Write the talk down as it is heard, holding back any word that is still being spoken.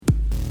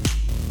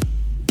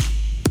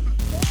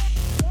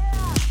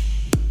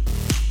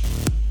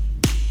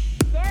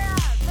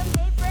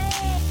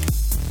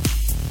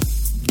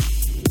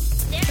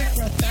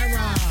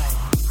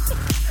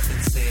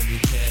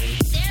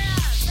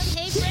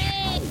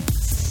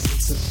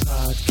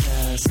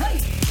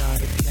podcast.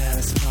 Not a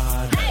cast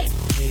pod.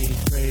 Hey,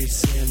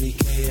 Frase, Samy,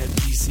 K, and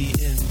DC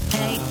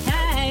Improv.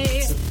 Hey.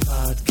 It's a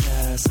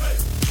podcast.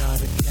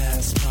 Not a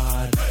cast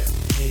pod.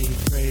 Hey,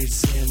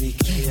 Frase, Samy,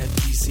 K, and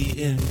DC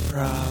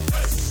Improv.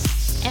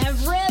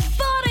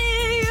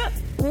 Everybody,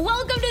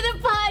 welcome to the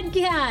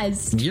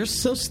podcast. You're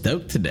so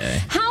stoked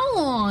today. How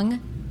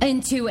long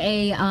into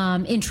a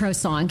intro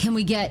song can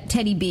we get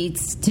Teddy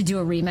Beats to do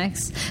a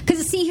remix?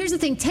 Because see, here's the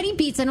thing: Teddy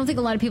Beats, I don't think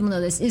a lot of people know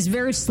this, is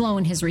very slow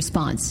in his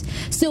response.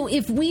 So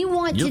if we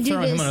want to do this, you're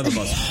throwing him under the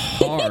bus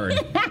hard.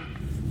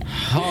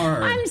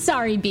 Hard. I'm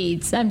sorry,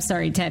 Beats. I'm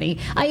sorry, Teddy.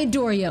 I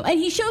adore you. And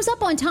he shows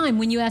up on time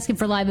when you ask him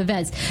for live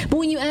events. But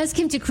when you ask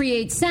him to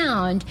create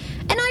sound,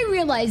 and I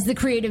realize the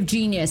creative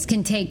genius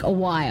can take a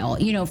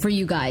while, you know, for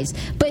you guys.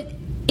 But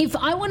if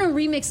I want a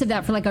remix of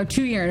that for like our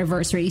 2-year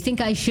anniversary, you think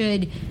I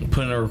should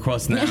put in a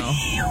request now?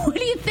 What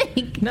do you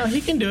think? No, he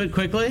can do it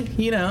quickly,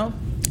 you know.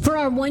 For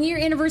our 1-year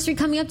anniversary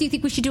coming up, do you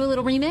think we should do a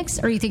little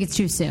remix? Or you think it's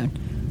too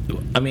soon?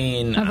 I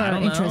mean, of our I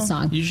don't intro know.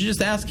 Song. You should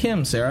just ask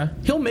him, Sarah.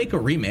 He'll make a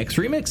remix.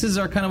 Remixes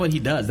are kind of what he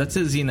does. That's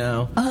his, you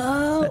know.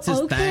 Oh, that's his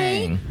okay.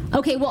 thing.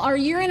 Okay, well, our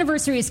year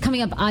anniversary is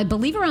coming up, I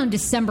believe, around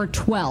December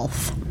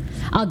 12th.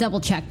 I'll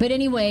double check. But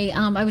anyway,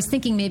 I was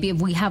thinking maybe if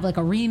we have like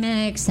a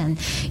remix and,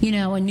 you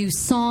know, a new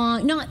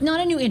song. Not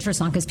a new intro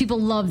song, because people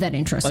love that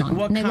intro song. Like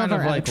what kind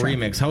of like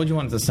remix? How would you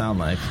want it to sound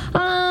like?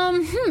 I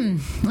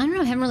don't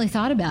know. I haven't really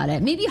thought about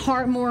it. Maybe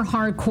more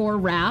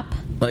hardcore rap.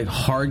 Like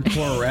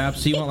hardcore rap?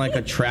 So you want like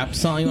a trap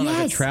song? You want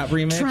like a trap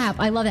remix? Trap.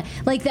 I love that.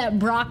 Like that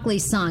broccoli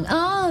song.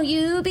 Oh,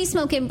 you be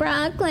smoking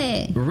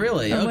broccoli.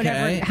 Really? Or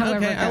okay.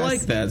 However okay, I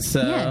like that.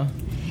 So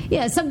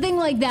yeah, something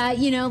like that.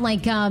 You know,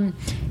 like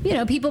you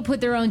know, people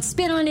put their own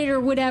spin on it or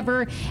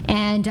whatever.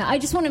 And I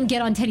just want to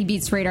get on Teddy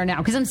Beats' radar now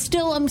because I'm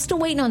still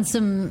waiting on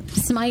some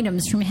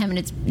items from him, and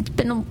it's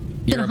been a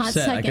You're hot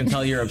upset. second. I can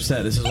tell you're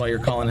upset. This is why you're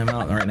calling him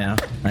out right now.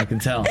 I can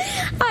tell.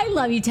 I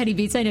love you, Teddy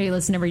Beats. I know you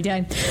listen every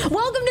day.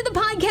 Welcome to the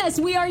podcast.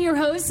 We are your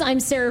hosts. I'm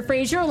Sarah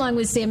Fraser along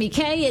with Samy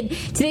K. And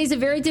today's a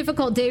very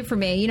difficult day for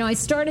me. You know, I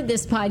started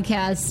this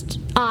podcast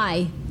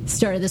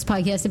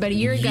about a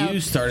year ago. You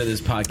started this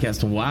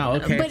podcast. Wow.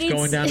 Okay. But it's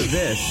going down to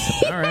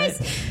this. All right.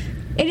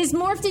 It has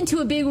morphed into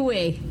a big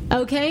we,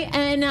 okay?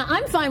 And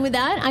I'm fine with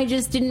that. I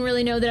just didn't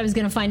really know that I was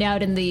going to find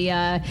out in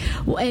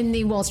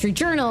the Wall Street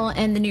Journal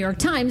and the New York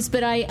Times,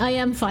 but I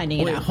am finding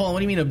it out. Wait, hold on. What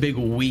do you mean a big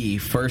we?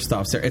 First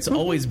off, Sarah, it's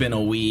always been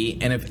a we,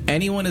 and if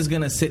anyone is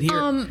going to sit here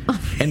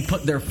and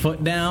put their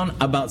foot down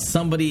about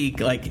somebody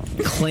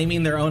like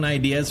claiming their own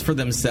ideas for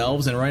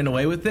themselves and running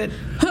away with it,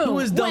 who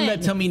has done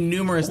that to me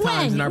numerous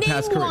times in our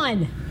past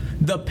career?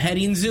 The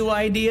petting zoo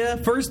idea.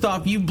 First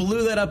off, you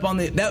blew that up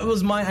that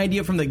was my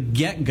idea from the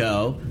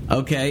get-go,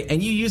 okay?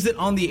 And you used it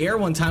on the air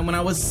one time when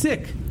I was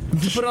sick.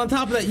 To put it on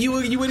top of that, you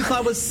wouldn't thought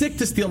I was sick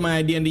to steal my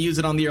idea and to use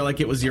it on the air like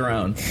it was your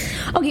own.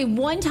 Okay,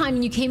 one time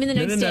and you came in the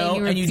next day and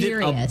you were and you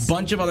furious. did a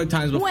bunch of other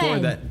times before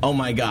that. Oh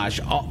my gosh.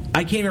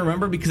 I can't even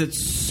remember because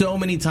it's so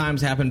many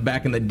times happened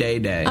back in the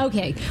day.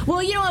 Okay.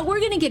 Well, you know what?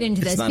 We're going to get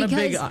into this. It's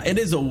not it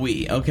is a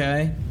we,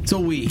 okay? It's a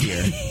we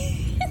here.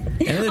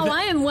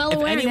 I am well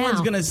aware now. If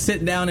anyone's going to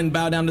sit down and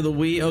bow down to the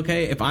we,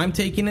 okay, if I'm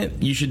taking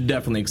it, you should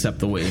definitely accept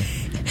the we.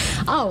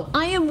 Oh,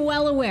 I am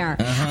well aware.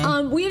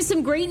 We have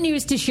some great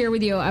news to share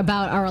with you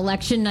about our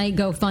election night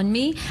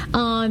GoFundMe.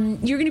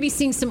 You're going to be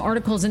seeing some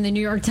articles in the New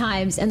York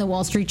Times and the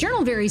Wall Street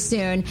Journal very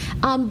soon.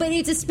 But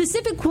it's a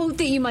specific quote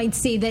that you might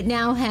see that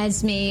now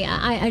has me.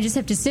 I just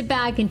have to sit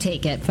back and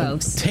take it,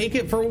 folks. Take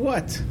it for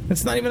what?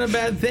 It's not even a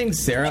bad thing,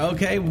 Sarah,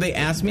 okay? They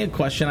asked me a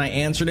question. I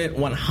answered it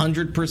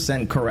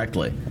 100%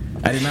 correctly.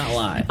 I did not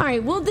lie. All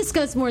right, we'll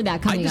discuss more of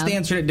that coming up. I just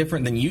answered it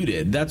different than you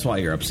did. That's why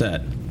you're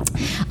upset.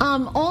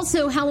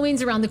 Also,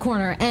 Halloween's around the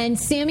corner, and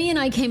Samy and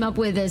I came up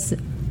with this.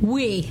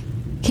 We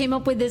came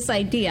up with this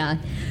idea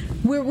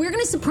where we're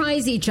going to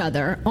surprise each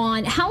other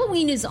on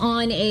Halloween. Is it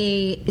on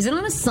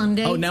a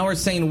Sunday? Oh, now we're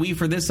saying we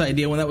for this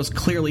idea when that was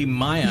clearly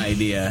my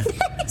idea.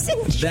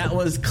 That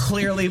was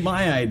clearly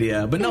my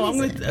idea. But no,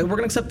 we're going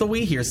to accept the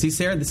we here. See,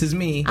 Sarah, this is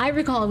me. I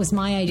recall it was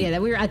my idea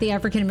that we were at the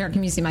African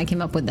American Museum. I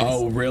came up with this.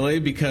 Oh, really?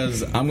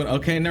 Because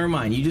okay, never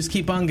mind. You just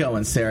keep on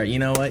going, Sarah. You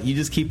know what? You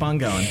just keep on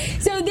going.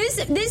 So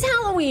this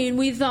Halloween,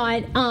 we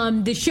thought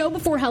the show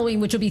before Halloween,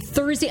 which will be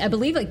Thursday, I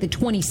believe, like the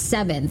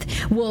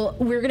 27th.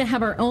 We're going to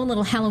have our own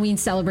little Halloween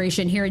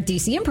celebration here at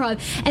DC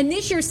Improv. And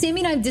this year, Samy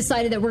and I have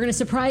decided that we're going to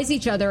surprise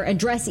each other and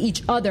dress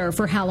each other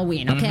for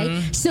Halloween.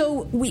 Okay,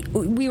 so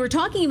we were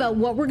talking about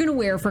what we're going to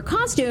wear for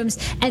costumes,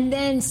 and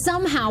then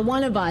somehow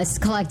one of us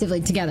collectively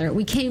together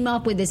we came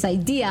up with this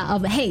idea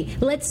of, hey,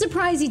 let's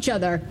surprise each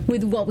other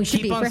with what we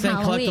should be for Halloween. Keep on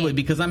saying collectively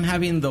because I'm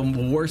having the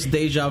worst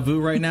deja vu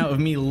right now of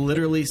me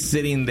literally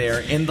sitting there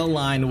in the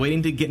line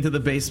waiting to get into the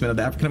basement of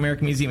the African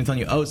American Museum and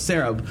telling you, oh,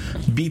 Sarah,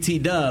 BT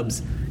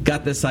Dubs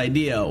got this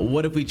idea.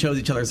 What if we chose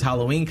each other's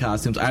Halloween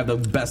costumes? I have the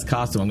best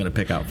costume I'm going to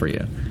pick out for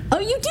you. Oh,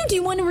 you do? Do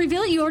you want to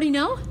reveal it? You already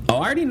know? Oh,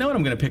 I already know what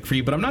I'm going to pick for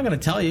you, but I'm not going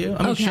to tell you.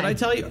 I mean, should I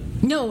tell you?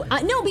 No,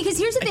 because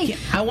here's the thing.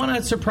 I want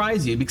to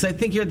surprise you because I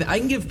think I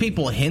can give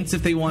people hints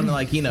if they want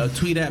to,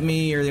 tweet at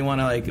me or they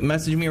want to,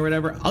 message me or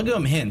whatever. I'll give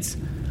them hints.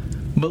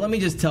 But let me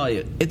just tell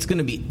you, it's going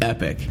to be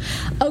epic.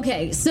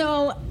 Okay,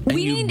 so And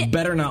you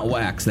better not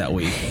wax that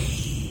week.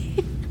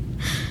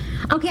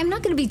 Okay, I'm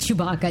not going to be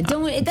Chewbacca.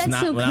 That's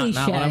so cliche.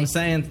 Not what I'm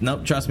saying.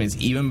 Nope, trust me, it's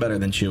even better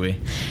than Chewie.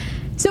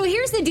 So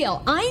here's the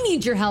deal. I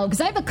need your help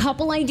because I have a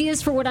couple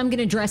ideas for what I'm going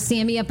to dress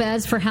Sammy up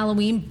as for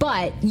Halloween,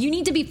 but you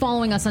need to be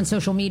following us on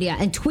social media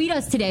and tweet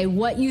us today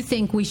what you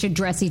think we should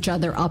dress each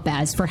other up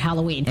as for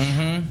Halloween.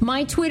 Mm-hmm.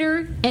 My Twitter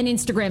and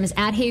Instagram is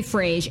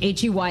 @HeyFrase,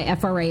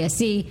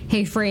 HeyFrase,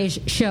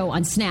 HeyFrase Show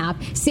on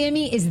Snap.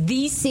 Sammy is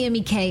the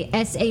Sammy K,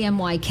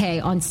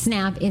 SAMYK on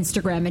Snap,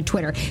 Instagram, and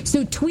Twitter.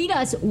 So tweet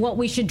us what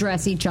we should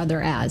dress each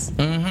other as.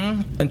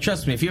 Mm-hmm. And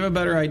trust me, if you have a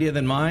better idea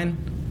than mine,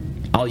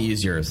 I'll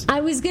use yours. I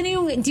was going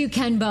to do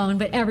Ken Bone,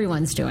 but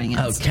everyone's doing it.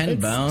 Oh, Ken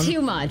Bone? It's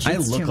too much. I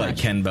look like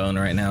Ken Bone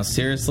right now.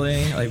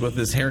 Seriously. Like with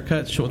this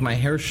haircut, with my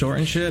hair short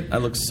and shit, I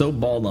look so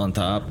bald on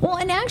top. Well,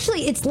 and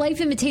actually, it's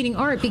life imitating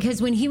art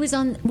because when he was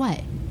on...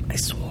 What? I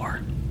swore.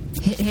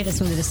 Hit us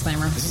with a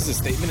disclaimer. This is a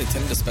statement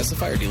intended to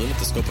specify or delimit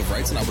the scope of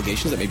rights and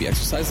obligations that may be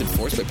exercised and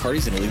enforced by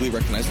parties in a legally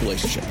recognized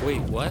relationship.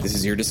 Wait, what? This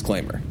is your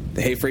disclaimer.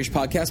 The Hey Frase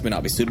podcast may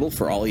not be suitable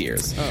for all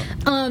ears.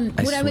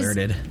 What I was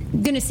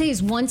going to say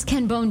is once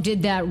Ken Bone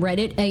did that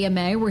Reddit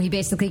AMA where he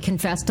basically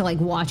confessed to like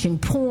watching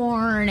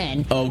porn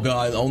and... Oh,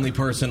 God, the only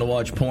person to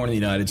watch porn in the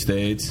United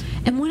States.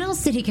 And what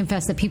else did he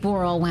confess that people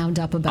were all wound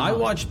up about? I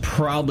watched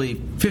probably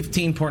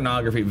 15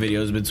 pornography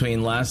videos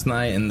between last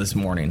night and this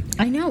morning.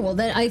 I know. Well,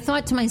 I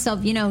thought to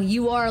myself,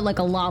 you are like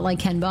a lot like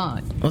Ken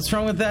Bone. What's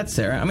wrong with that,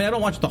 Sarah? I mean, I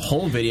don't watch the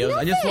whole videos.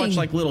 Nothing. I just watch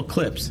like little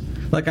clips.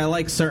 Like I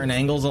like certain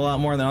angles a lot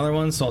more than other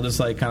ones, so I'll just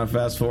like kind of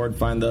fast forward,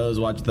 find those,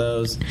 watch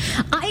those.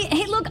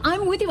 Hey, look,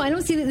 I'm with you. I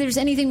don't see that there's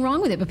anything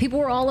wrong with it, but people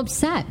were all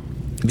upset.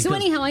 So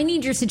anyhow, I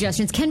need your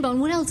suggestions. Ken Bone,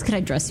 what else could I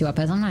dress you up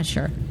as? I'm not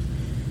sure.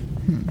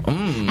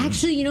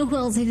 Actually, you know who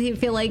else I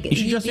feel like... You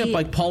should dress me up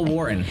like Paul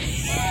Wharton.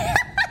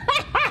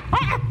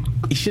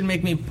 You should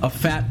make me a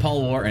fat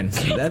Paul Wharton.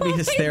 That'd be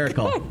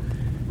hysterical.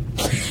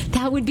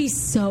 That would be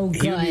so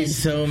good. You'd be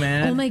so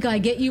mad. Oh my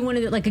God! Get you one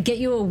of the get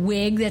you a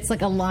wig that's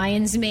like a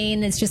lion's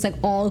mane that's just like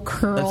all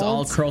curled. That's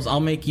all curls.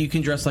 You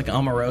can dress like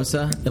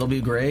Omarosa. It'll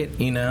be great.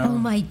 Oh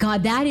my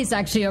God, that is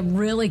actually a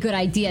really good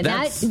idea.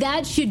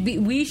 That should be.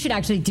 We should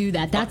actually do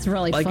that. That's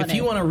really funny. If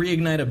you want to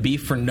reignite a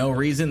beef for no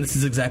reason, this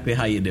is exactly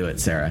how you do it,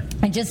 Sarah.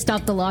 I just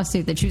stopped the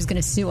lawsuit that she was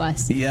going to sue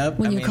us. Yep.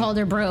 When you called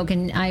her broke,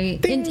 and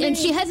and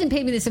she hasn't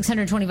paid me the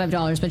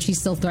 $625, but she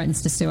still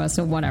threatens to sue us.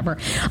 So whatever.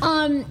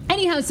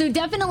 Anyhow, so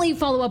definitely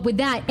follow up with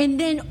that. And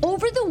then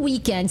over the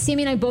weekend,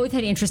 Sammy and I both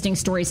had interesting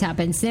stories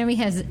happen. Sammy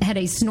has had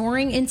a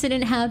snoring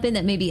incident happen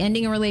that may be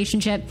ending a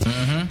relationship.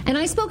 Mm-hmm. And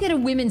I spoke at a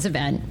women's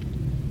event.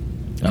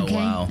 Oh,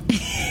 wow.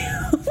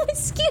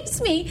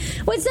 Excuse me.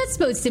 What's that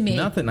supposed to mean?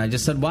 Nothing. I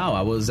just said, wow,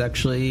 I was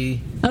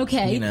actually...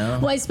 Okay.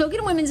 Well, I spoke at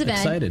a women's event.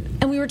 Excited.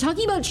 And we were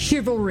talking about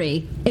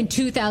chivalry in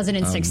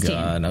 2016.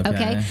 Oh, God.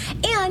 Okay.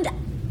 And...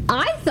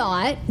 I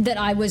thought that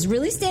I was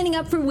really standing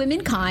up for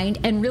womankind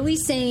and really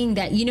saying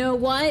that, you know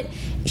what,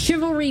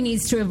 chivalry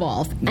needs to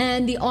evolve.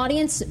 And the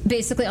audience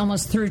basically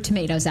almost threw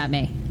tomatoes at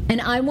me. And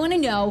I want to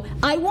know,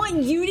 I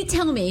want you to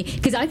tell me,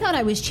 because I thought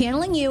I was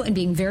channeling you and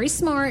being very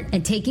smart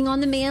and taking on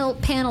the male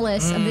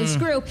panelists of this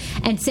group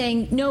and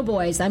saying, no,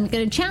 boys, I'm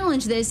going to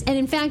challenge this. And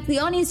in fact, the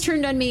audience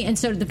turned on me and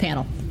so did the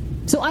panel.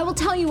 So I will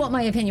tell you what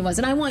my opinion was.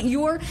 And I want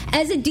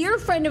as a dear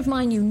friend of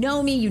mine, you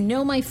know me, you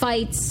know my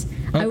fights.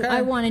 Okay.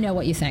 I want to know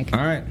what you think. All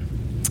right.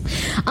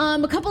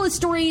 A couple of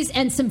stories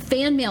and some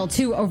fan mail,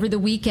 too, over the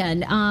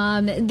weekend.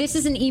 This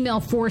is an email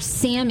for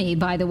Sammy,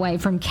 by the way,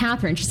 from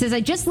Catherine. She says,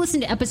 I just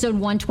listened to episode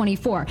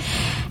 124,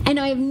 and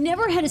I have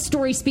never had a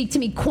story speak to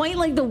me quite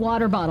like the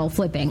water bottle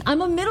flipping.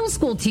 I'm a middle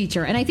school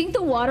teacher, and I think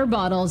the water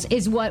bottles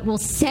is what will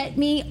set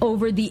me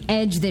over the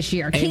edge this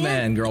year.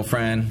 Amen,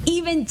 girlfriend.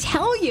 Even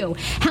tell you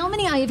how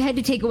many I have had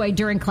to take away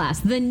during class.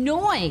 The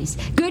noise.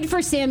 Good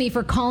for Sammy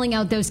for calling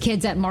out those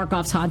kids at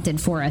Markoff's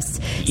Haunted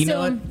Forest. You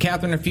know what,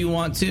 Catherine, if you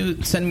want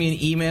to, send me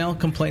an email,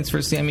 complaints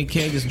for Sammy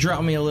K. Just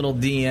drop me a little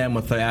DM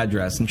with the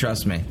address, and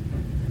trust me,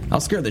 I'll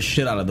scare the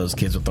shit out of those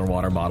kids with their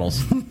water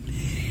bottles.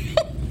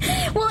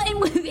 Well,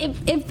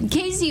 and in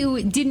case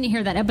you didn't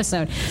hear that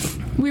episode,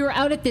 we were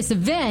out at this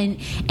event,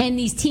 and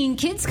these teen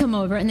kids come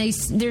over, and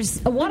there's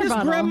a water bottle. They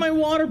just grab my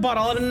water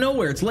bottle out of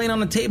nowhere. It's laying on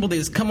the table. They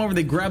just come over,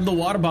 they grab the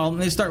water bottle,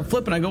 and they start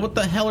flipping. I go, what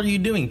the hell are you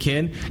doing,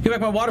 kid? Give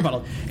back my water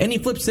bottle. And he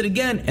flips it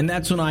again, and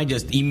that's when I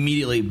just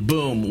immediately,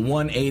 boom,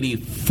 180,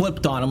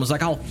 flipped on him. Was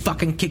like, I'll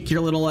fucking kick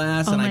your little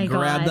ass. And I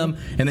grabbed him,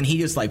 and then he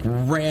just, like,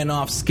 ran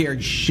off scared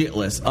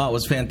shitless. Oh, it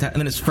was fantastic.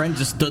 And then his friend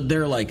just stood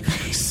there, like,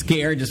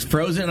 scared, just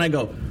frozen, and I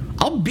go,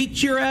 I'll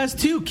beat your ass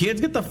too,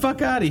 kids. Get the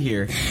fuck out of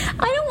here.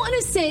 I don't want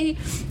to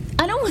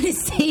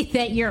say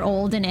that you're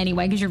old in any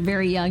way because you're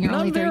very young. You're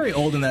only 30. I'm very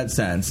old in that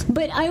sense.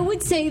 But I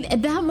would say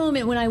at that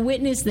moment when I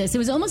witnessed this, it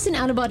was almost an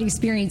out-of-body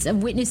experience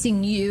of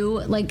witnessing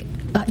you, like,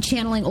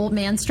 channeling old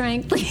man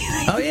strength.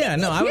 Oh, yeah.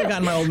 No, I would have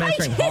gotten my old man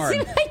strength hard.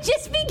 I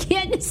just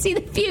began to see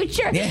the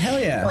future. Yeah, hell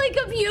yeah. Like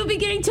of you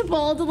beginning to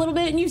bald a little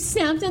bit, and you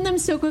snapped on them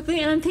so quickly,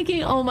 and I'm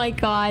thinking, oh, my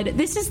God,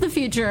 this is the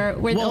future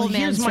with old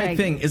man strength. Well, here's my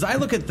thing, is I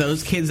look at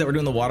those kids that were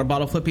doing the water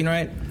bottle flipping,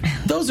 right?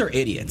 Those are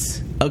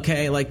idiots.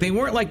 Okay, like they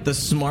weren't like the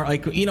smart,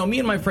 like, you know, me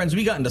and my friends,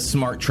 we got into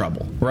smart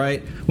trouble,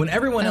 right? When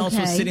everyone else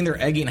was sitting there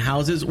egging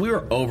houses, we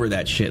were over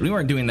that shit. We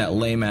weren't doing that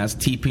lame ass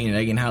TPing and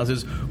egging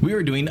houses. We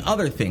were doing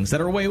other things that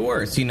are way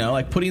worse, you know,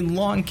 like putting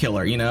lawn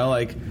killer, you know,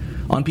 like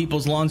on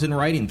people's lawns and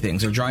writing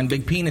things or drawing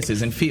big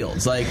penises in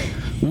fields. Like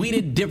we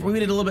did a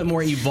little bit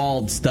more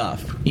evolved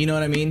stuff. You know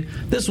what I mean?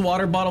 This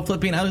water bottle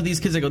flipping, I look at these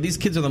kids, I go, these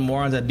kids are the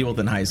morons I deal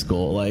with in high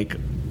school. Like,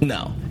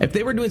 no. If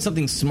they were doing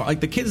something smart, like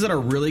the kids that are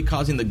really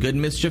causing the good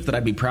mischief that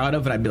I'd be proud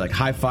of and I'd be like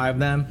high five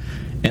them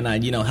and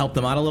I'd, you know, help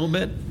them out a little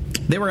bit,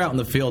 they were out in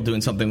the field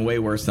doing something way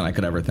worse than I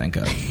could ever think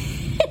of.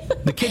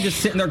 The kid just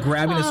sitting there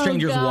grabbing a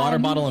stranger's water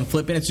bottle and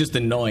flipping, it's just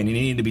annoying and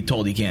you need to be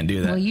told he can't do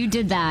that. Well, you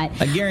did that.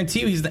 I guarantee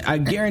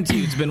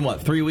you it's been,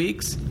 what, 3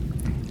 weeks?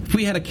 If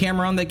we had a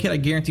camera on that kid, I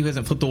guarantee he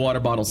hasn't flipped a water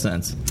bottle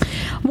since.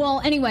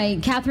 Well, anyway,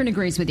 Catherine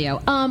agrees with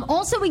you.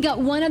 Also, we got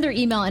one other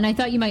email, and I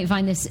thought you might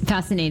find this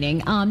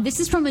fascinating.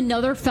 This is from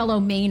another fellow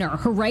Mainer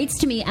who writes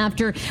to me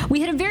after we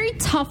had a very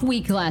tough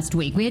week last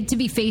week. We had to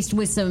be faced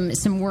with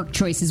some work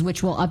choices,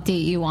 which we'll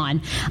update you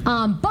on.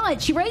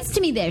 But she writes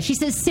to me this. She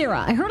says,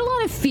 Sarah, I heard a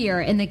lot of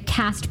fear in the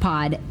cast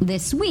pod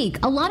this week,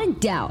 a lot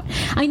of doubt.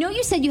 I know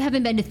you said you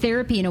haven't been to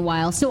therapy in a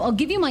while, so I'll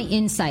give you my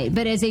insight.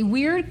 But as a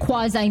weird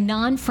quasi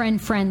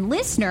non-friend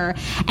listener,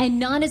 and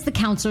not as the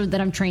counselor that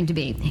I'm trained to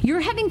be,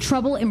 you're having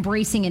trouble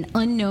embracing an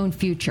unknown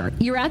future.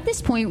 You're at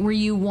this point where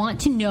you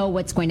want to know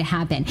what's going to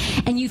happen,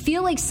 and you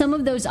feel like some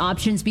of those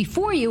options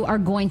before you are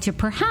going to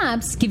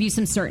perhaps give you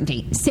some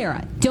certainty.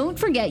 Sarah, don't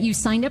forget you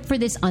signed up for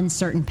this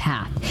uncertain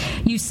path.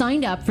 You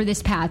signed up for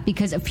this path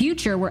because a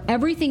future where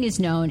everything is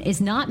known is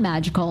not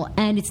magical,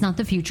 and it's not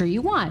the future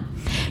you want.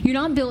 You're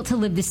not built to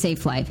live the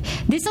safe life.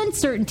 This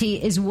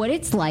uncertainty is what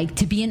it's like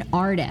to be an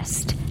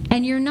artist.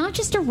 And you're not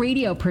just a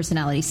radio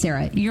personality,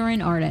 Sarah. You're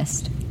an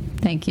artist.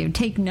 Thank you.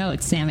 Take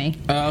notes, Sammy.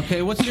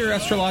 Okay, what's your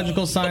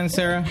astrological sign,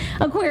 Sarah?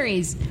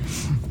 Aquarius.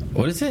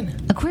 What is it?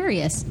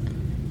 Aquarius.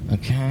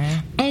 Okay.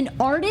 An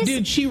artist.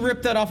 Dude, she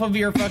ripped that off of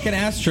your fucking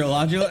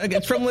astrological.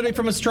 It's literally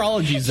from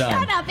Astrology Zone.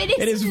 Shut up!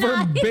 It is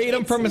not,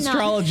 verbatim from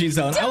Astrology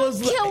Zone.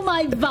 Don't kill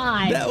my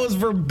vibe. That was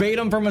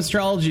verbatim from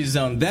Astrology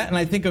Zone. That and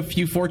I think a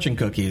few fortune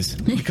cookies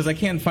because I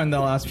can't find the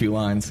last few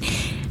lines.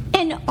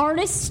 And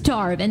artists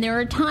starve, and there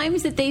are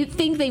times that they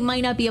think they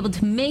might not be able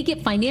to make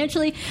it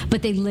financially,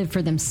 but they live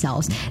for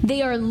themselves.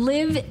 They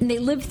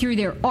live through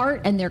their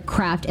art and their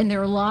craft, and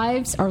their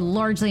lives are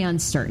largely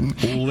uncertain.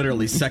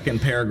 Literally,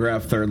 second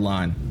paragraph, third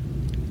line.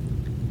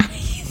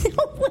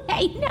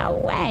 No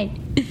way.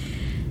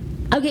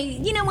 Okay,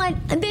 you know what?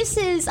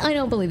 I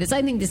don't believe this.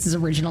 I think this is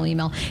original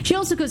email. She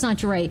also goes on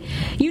to write,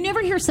 you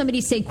never hear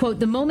somebody say, quote,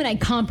 the moment I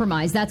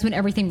compromised, that's when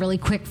everything really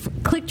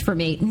clicked for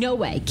me. No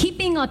way. Keep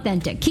being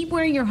authentic. Keep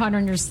wearing your heart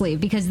on your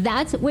sleeve because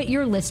that's what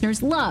your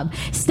listeners love.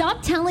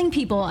 Stop telling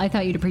people, I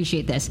thought you'd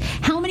appreciate this,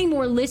 how many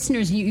more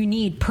listeners you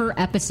need per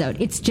episode.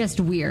 It's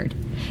just weird.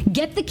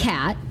 Get the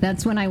cat.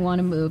 That's when I want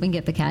to move and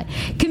get the cat.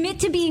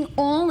 Commit to being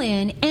all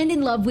in and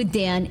in love with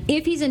Dan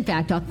if he's in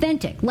fact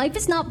authentic. Life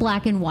is not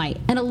black and white,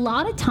 and a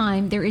lot of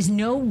times there is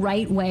no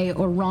right way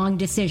or wrong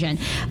decision,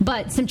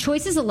 but some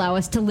choices allow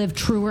us to live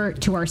truer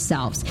to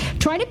ourselves.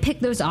 Try to pick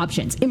those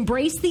options.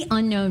 Embrace the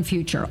unknown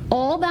future.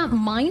 All that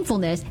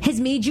mindfulness has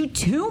made you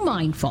too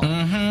mindful.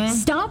 Mm-hmm.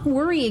 Stop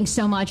worrying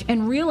so much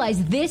and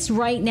realize this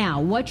right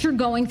now. What you're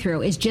going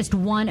through is just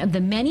one of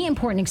the many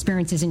important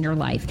experiences in your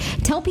life.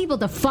 Tell people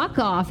to fuck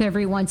off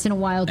every once in a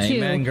while, too.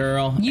 Amen,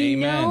 girl. You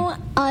Amen. know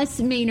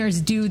us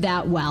Mainers do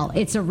that well.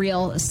 It's a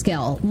real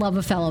skill. Love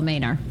a fellow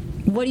Mainer.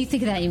 What do you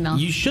think of that email?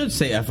 You should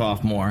say F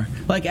off more.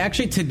 Like,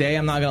 actually, today,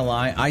 I'm not going to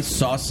lie, I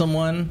saw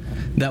someone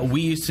that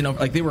we used to know,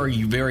 like, they were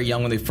very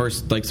young when they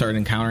first, like, started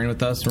encountering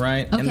with us,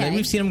 right? Okay. And then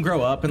we've seen them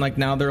grow up, and, like,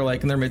 now they're,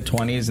 like, in their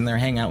mid-20s, and they're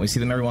hanging out. We see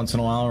them every once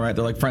in a while, right?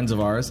 They're, like, friends of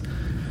ours.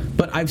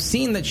 But I've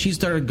seen that she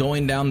started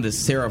going down this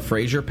Sarah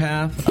Fraser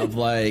path of,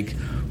 like,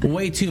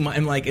 way too much,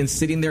 and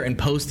sitting there and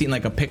posting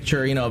like a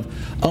picture,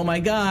 of, oh my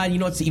God,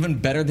 what's even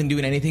better than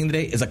doing anything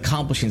today is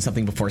accomplishing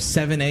something before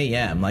 7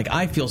 a.m. Like,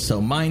 I feel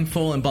so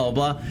mindful and blah,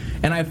 blah, blah.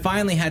 And I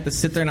finally had to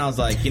sit there and I was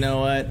like, you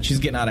know what? She's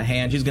getting out of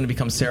hand. She's going to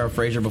become Sarah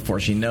Fraser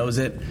before she knows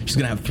it. She's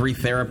going to have 3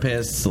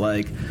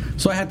 therapists.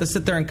 So I had to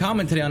sit there and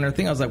comment today on her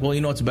thing. I was like,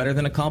 well, what's better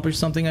than accomplish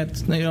something at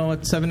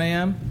 7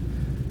 a.m.?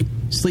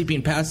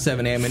 Sleeping past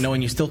 7 a.m. and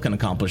knowing you still can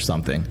accomplish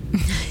something.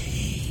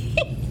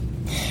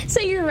 So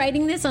you're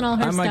writing this on all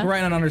her stuff? I'm like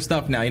writing on her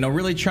stuff now,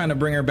 really trying to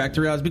bring her back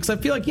to reality, because I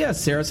feel like, yes,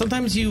 Sarah,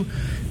 sometimes you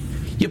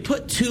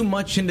put too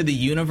much into the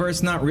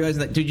universe, not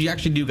realizing that, dude, you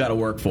actually do got to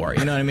work for it.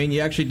 You know what I mean?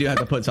 You actually do have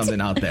to put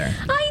something out there.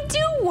 I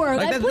do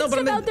work. I put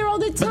stuff out there all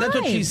the time. But that's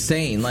what she's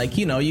saying. Like,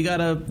 you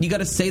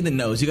gotta say the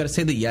no's. You gotta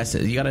say the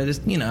yeses. You gotta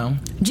just,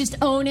 just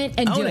own it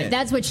and do it.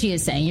 That's what she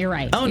is saying. You're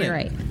right. Own You're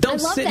it. right. Don't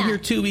sit here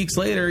 2 weeks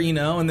later,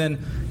 and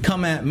then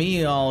come at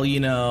me all,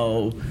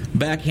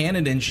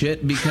 backhanded and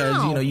shit because,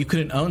 How? You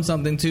couldn't own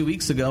something 2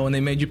 weeks ago and they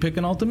made you pick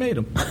an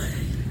ultimatum.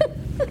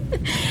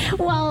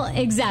 Well,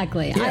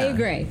 exactly. Yeah. I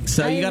agree.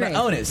 So you got to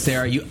own it,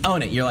 Sarah. You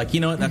own it. You're like, you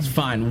know what? That's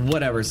fine.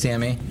 Whatever,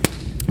 Sammy.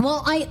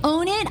 Well, I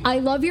own it. I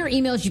love your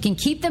emails. You can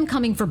keep them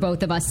coming for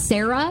both of us.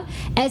 Sarah,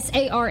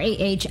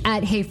 SARAH,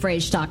 at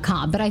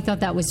heyfrase.com. But I thought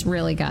that was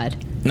really good.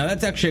 Now,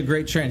 that's actually a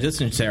great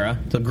transition, Sarah.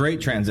 It's a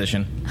great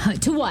transition.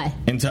 To what?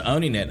 Into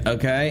owning it,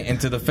 okay?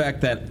 Into the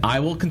fact that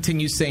I will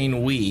continue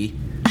saying we,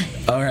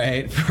 all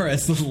right, for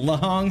as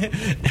long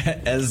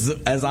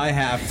as I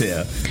have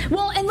to.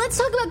 Well, and let's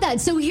talk about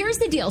that. So here's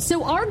the deal.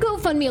 So our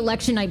GoFundMe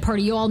election night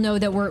party, you all know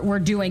that we're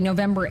doing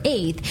November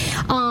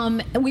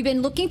 8th. We've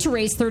been looking to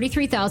raise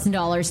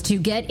 $33,000 to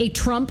get a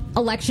Trump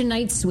election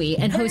night suite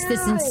and host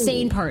this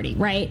insane party,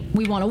 right?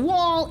 We want a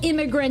wall,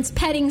 immigrants,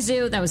 petting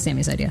zoo. That was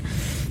Sammy's idea.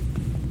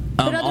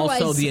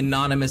 Also, the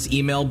anonymous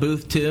email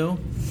booth, too.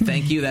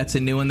 Thank you. That's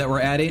a new one that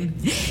we're adding.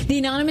 The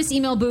anonymous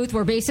email booth,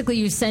 where basically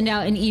you send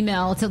out an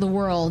email to the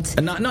world.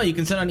 No, you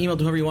can send out an email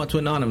to whoever you want to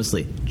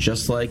anonymously,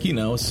 just like,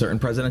 a certain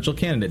presidential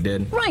candidate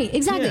did. Right,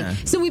 exactly. Yeah.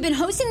 So we've been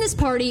hosting this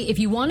party. If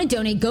you want to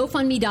donate,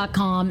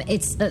 GoFundMe.com.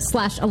 It's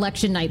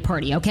 /election night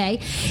party,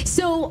 okay?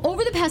 So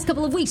over the past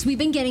couple of weeks, we've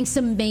been getting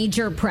some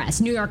major press.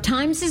 New York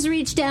Times has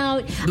reached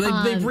out.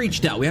 They've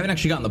reached out. We haven't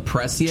actually gotten the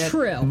press yet.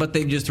 True. But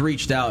they've just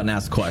reached out and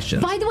asked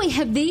questions. By the way,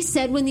 have they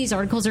said when these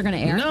articles are going to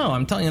air? No,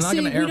 I'm telling you, they're not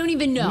going to air. We don't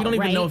even know. We don't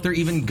even right? know if they're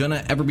even going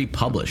to ever be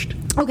published.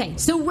 Okay,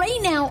 so right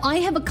now I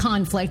have a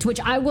conflict, which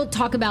I will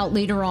talk about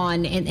later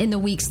on in the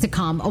weeks to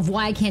come, of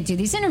why I can't do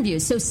these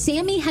interviews. So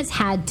Samy has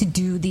had to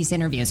do these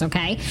interviews,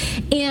 okay?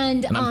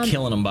 And I'm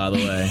killing them, by the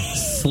way.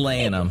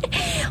 Slaying them.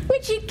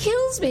 Which it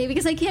kills me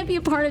because I can't be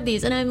a part of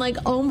these. And I'm like,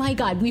 oh my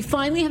God, we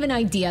finally have an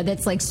idea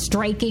that's like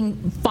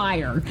striking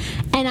fire.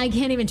 And I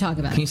can't even talk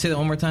about it. Can you say that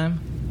one more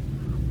time?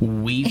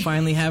 We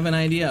finally have an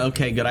idea?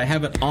 Okay, good. I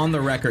have it on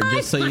the record,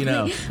 just so you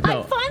know.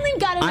 No, I finally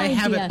got an idea. I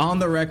have it on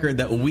the record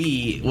that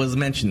we was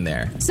mentioned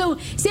there. So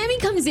Samy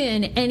comes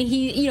in, and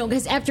he,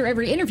 because after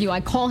every interview,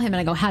 I call him and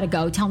I go, how'd it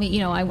go? Tell me,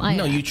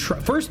 No, you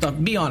first off,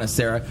 be honest,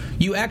 Sarah.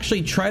 You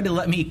actually tried to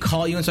let me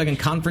call you in so I can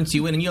conference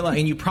you in,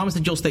 and you promised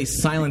that you'll stay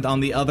silent on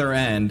the other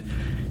end,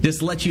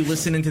 just let you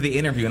listen into the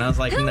interview. And I was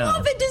like, no. How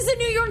often does the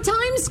New York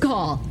Times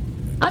call?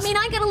 I mean,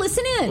 I got to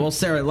listen in. Well,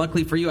 Sarah,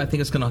 luckily for you, I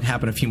think it's going to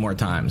happen a few more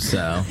times,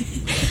 so.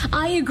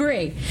 I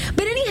agree.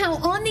 But anyhow,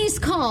 on these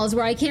calls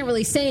where I can't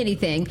really say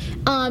anything,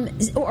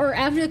 or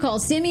after the call,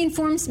 Samy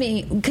informs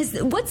me, because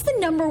what's the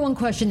number one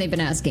question they've been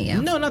asking you?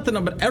 No, not the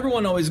number.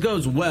 Everyone always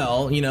goes,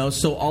 well,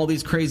 so all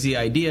these crazy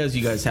ideas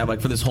you guys have,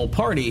 like for this whole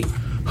party,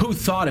 who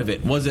thought of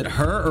it? Was it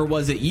her or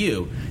was it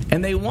you?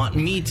 And they want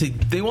me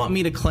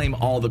to claim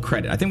all the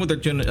credit. I think what they're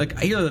doing, like,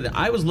 here,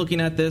 I was looking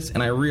at this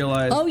and I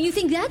realized. Oh, you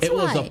think that's it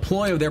was a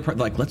ploy of their part.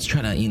 Like, let's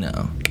try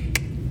to,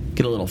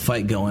 get a little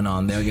fight going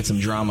on there, get some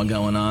drama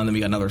going on. Then we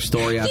got another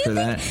story after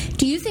that.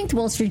 Do you think the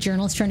Wall Street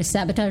Journal is trying to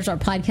sabotage our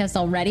podcast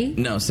already?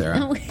 No, Sarah.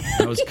 Oh.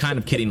 I was kind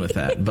of kidding with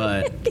that.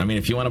 But, I mean,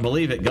 if you want to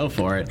believe it, go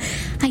for it.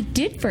 I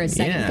did for a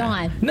second. Yeah. Go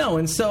on. No,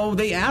 and so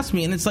they asked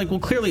me, and it's like, well,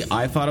 clearly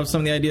I thought of some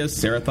of the ideas.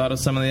 Sarah thought of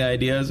some of the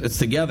ideas. It's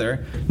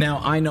together.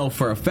 Now, I know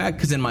for a fact,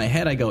 because in my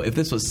head I go, if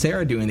this was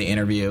Sarah doing the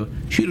interview,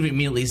 she would have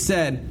immediately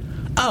said,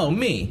 oh,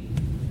 me.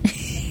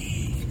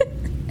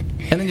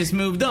 And then just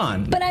moved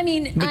on. But I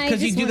mean,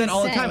 because you do that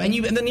all the time, and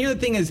then the other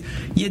thing is,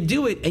 you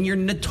do it, and you're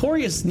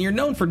notorious, and you're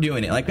known for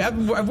doing it. Like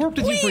I've worked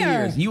with you for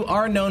years. You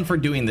are known for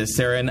doing this,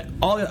 Sarah.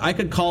 And I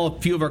could call a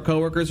few of our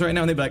coworkers right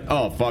now, and they'd be like,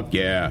 "Oh, fuck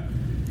yeah."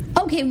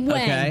 Okay, when?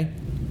 Okay,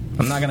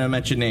 I'm not going to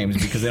mention names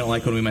because they don't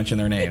like when we mention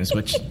their names.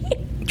 Which,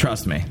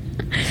 trust me.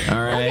 All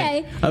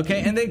right.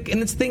 Okay. And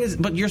this thing is,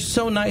 but you're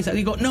so nice.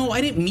 You go, no,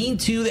 I didn't mean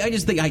to.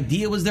 The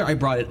idea was there. I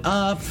brought it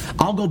up.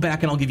 I'll go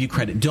back and I'll give you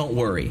credit. Don't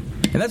worry.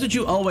 And that's what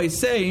you always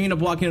say. You end up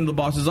walking into the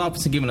boss's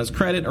office and giving us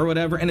credit or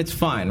whatever, and it's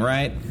fine,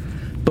 right?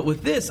 But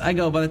with this, I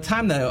go, by the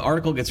time the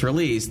article gets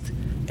released,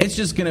 it's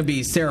just going to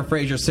be Sarah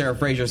Fraser, Sarah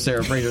Fraser,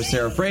 Sarah Fraser,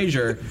 Sarah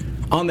Fraser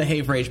on the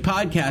Hey Frase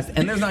podcast,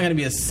 and there's not going to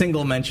be a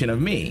single mention of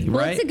me, right?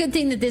 Well, it's a good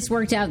thing that this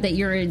worked out that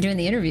you're doing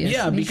the interviews.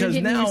 Yeah, because you're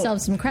giving now yourself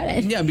some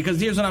credit. Yeah,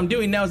 because here's what I'm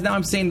doing now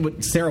I'm saying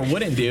what Sarah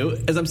wouldn't do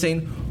is I'm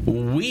saying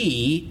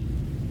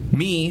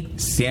me,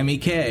 Sammy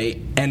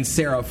K, and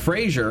Sarah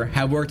Fraser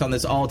have worked on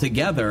this all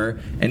together,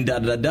 and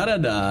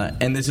da-da-da-da-da,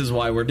 and this is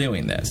why we're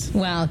doing this.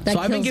 Wow, that So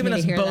I've been giving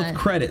us both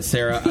credit,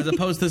 Sarah, as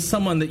opposed to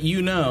someone that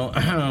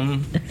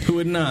who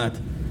would not.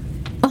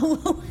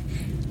 Oh,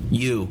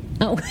 you.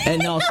 Oh.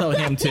 And also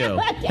him, too.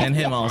 And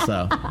him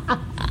also.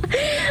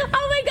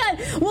 Oh my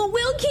God. Well,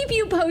 we'll keep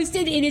you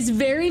posted. It is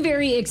very,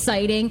 very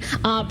exciting.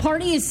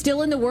 Party is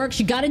still in the works.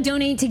 You got to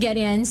donate to get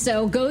in,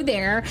 so go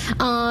there.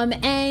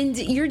 And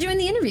you're doing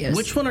the interviews.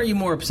 Which one are you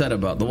more upset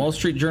about, the Wall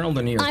Street Journal or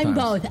the New York Times?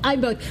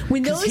 I'm both.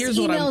 When those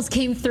emails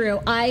came through,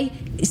 I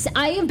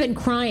have been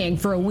crying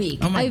for a week.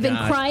 Oh my I've been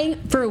crying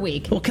for a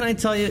week. Well, can I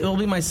tell you, it'll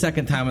be my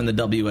second time in the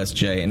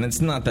WSJ, and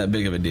it's not that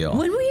big of a deal.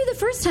 When were you the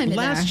first time in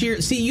last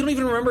year? See, you don't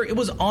even remember. It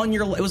was on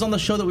the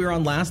show that we were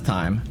on last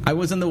time. I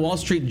was in the Wall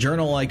Street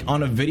Journal, like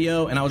on a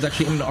video, and I was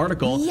actually in an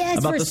article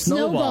about the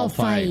snowball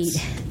fights.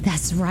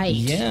 That's right.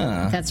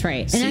 Yeah, that's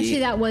right. And actually,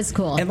 that was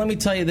cool. And let me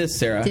tell you this,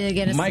 Sarah. Did it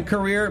get my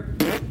career,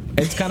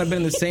 It's kind of been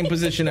in the same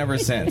position ever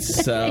since.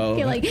 So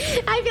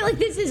I feel like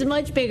this is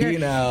much bigger.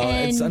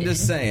 I'm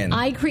just saying.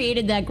 I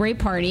created that great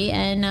party,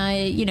 and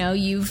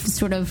you've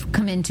sort of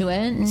come into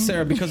it,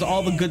 Sarah, because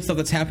all the good stuff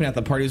that's happening at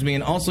the party is me.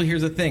 And also,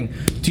 here's the thing: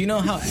 do you know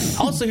how?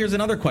 Also, here's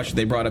another question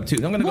they brought up too.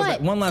 I'm going to go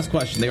back. One last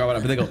question they brought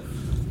up. They go,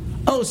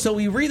 "Oh, so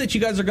we read that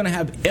you guys are going to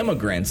have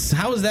immigrants.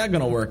 How is that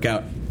going to work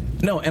out?"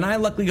 No, and I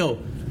luckily go,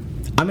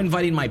 I'm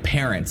inviting my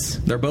parents.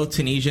 They're both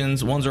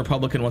Tunisians. One's a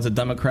Republican, one's a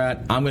Democrat.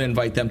 I'm going to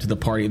invite them to the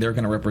party. They're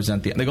going to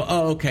represent the... They go,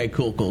 oh, okay,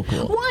 cool.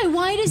 Why?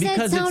 Why does that sound bad?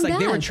 Because it's like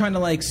they were trying to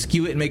like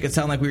skew it and make it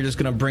sound like we were just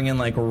going to bring in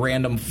like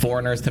random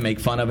foreigners to make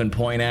fun of and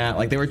point at.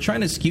 Like they were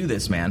trying to skew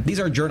this, man. These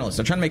are journalists.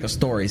 They're trying to make a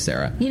story,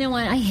 Sarah. You know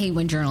what? I hate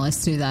when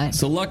journalists do that.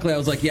 So luckily I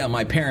was like, yeah,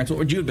 my parents. What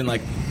would you have been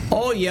like?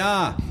 Oh,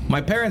 yeah,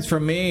 my parents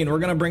from Maine. We're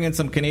going to bring in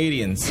some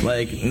Canadians.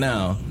 Like,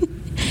 no.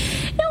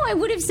 No, I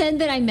would have said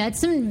that I met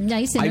some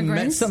nice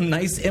immigrants. I met some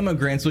nice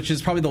immigrants, which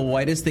is probably the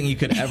whitest thing you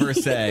could ever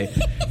say.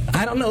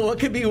 I don't know what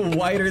could be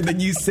whiter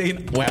than you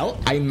saying, well,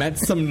 I met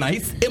some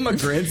nice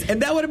immigrants.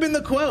 And that would have been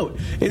the quote,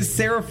 is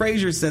Sarah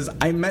Fraser says,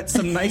 I met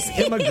some nice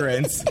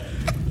immigrants.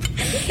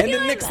 And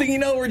the next thing you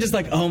know, we're just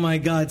like, oh my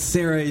God,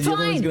 Sarah,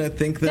 everyone's going to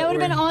think that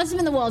would have been awesome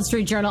in the Wall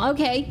Street Journal.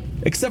 Okay.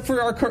 Except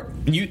for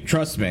you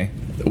trust me,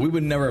 we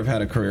would never have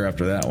had a career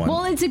after that one.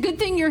 Well, it's a good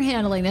thing you're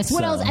handling this.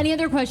 What else? Any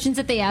other questions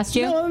that they asked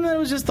you? No, it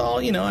was just all,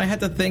 I had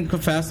to think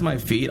fast on my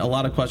feet. A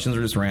lot of questions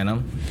were just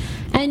random.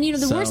 And,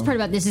 the worst part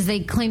about this is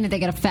they claim that they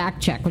got a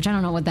fact check, which I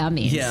don't know what that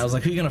means. Yeah, I was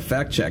like, who are you going to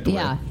fact check?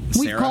 Yeah.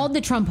 We called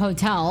the Trump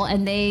Hotel,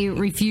 and they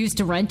refused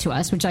to rent to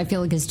us, which I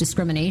feel like is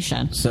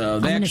discrimination. So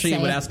they actually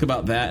would ask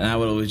about that, and I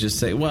would always just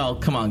say, well,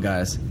 come on,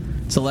 guys.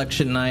 It's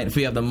election night. If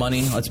we have the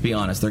money, let's be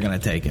honest, they're going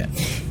to take it.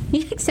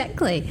 Yeah,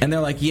 exactly. And they're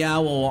like, yeah,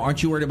 well,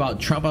 aren't you worried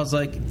about Trump? I was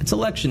like, it's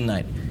election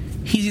night.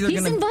 He's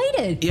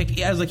invited.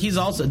 Yeah, I was like, he's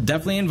also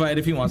definitely invited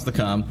if he wants to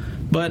come.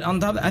 But on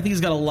top, I think he's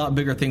got a lot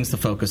bigger things to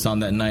focus on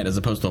that night as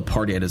opposed to a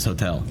party at his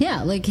hotel.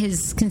 Yeah, like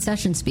his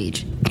concession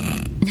speech.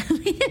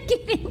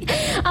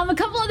 A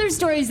couple other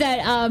stories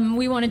that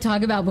we want to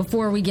talk about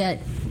before we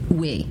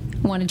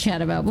want to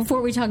chat about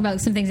before we talk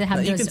about some things that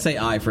happen. You can say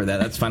I for that.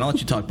 That's fine. I'll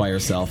let you talk by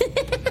yourself.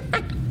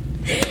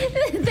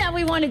 That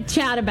we want to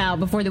chat about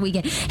before the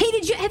weekend. Hey,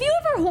 have you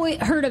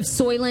ever heard of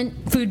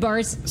Soylent food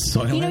bars?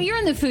 Soylent? You're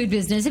in the food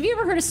business. Have you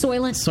ever heard of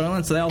Soylent?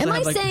 Soylent, so they also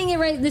have saying it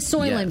right? The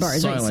Soylent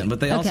bars. Soylent, right?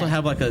 But they also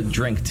have like a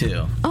drink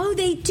too. Oh,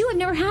 they do? I've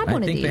never had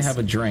one of these. I think they have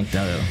a drink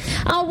too.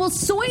 Well,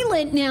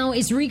 Soylent now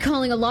is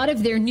recalling a lot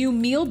of their new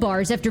meal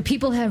bars after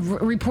people have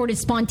reported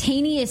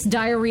spontaneous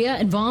diarrhea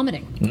and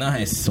vomiting.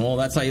 Nice. Well,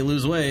 that's how you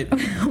lose weight.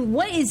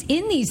 What is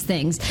in these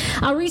things?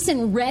 A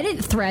recent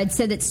Reddit thread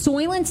said that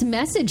Soylent's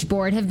message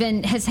board has been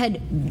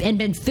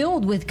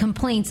filled with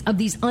complaints of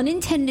these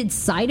unintended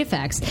side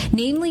effects,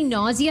 namely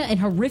nausea and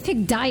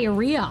horrific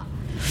diarrhea.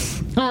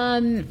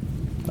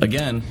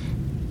 Again,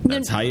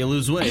 that's how you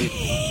lose weight.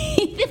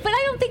 But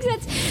I don't think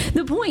that's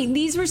the point.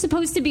 These were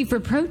supposed to be for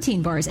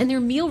protein bars, and they're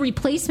meal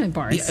replacement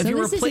bars. Yeah, if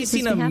you're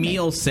replacing a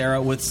meal,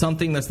 Sarah, with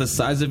something that's the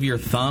size of your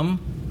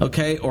thumb,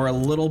 okay, or a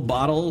little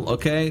bottle,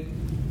 okay,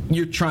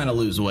 you're trying to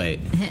lose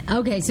weight.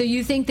 Okay, so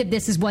you think that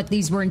this is what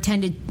these were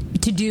intended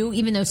to do,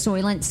 even though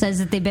Soylent says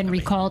that they've been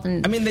recalled?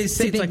 And they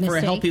say it's like for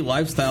a healthy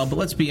lifestyle, but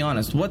let's be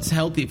honest. What's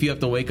healthy if you have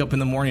to wake up in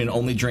the morning and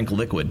only drink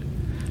liquid?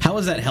 How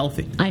is that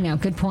healthy? I know,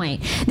 good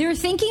point. They're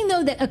thinking,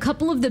 though, that a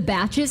couple of the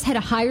batches had a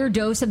higher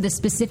dose of the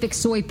specific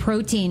soy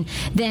protein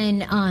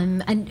than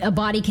a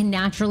body can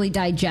naturally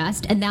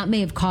digest, and that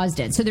may have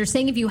caused it. So they're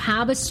saying if you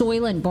have a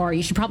Soylent bar,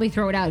 you should probably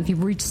throw it out if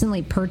you've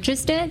recently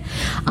purchased it,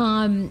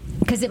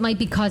 because it might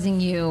be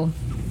causing you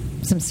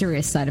some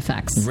serious side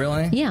effects.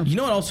 Really? Yeah. You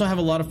know what? I also have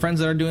a lot of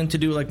friends that are doing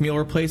like meal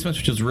replacements,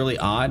 which is really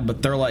odd,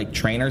 but they're like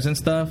trainers and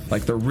stuff.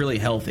 Like they're really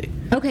healthy.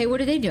 Okay, what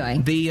are they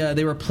doing?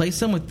 They replace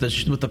them with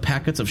the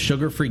packets of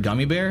sugar-free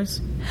gummy bears.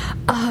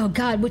 Oh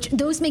God, which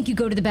those make you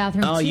go to the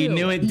bathroom. Oh, too. You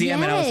knew it.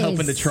 Damn it! I was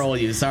hoping to troll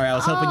you. Sorry, I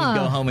was hoping you'd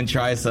go home and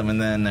try some, and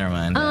then never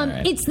mind.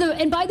 Right.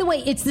 And by the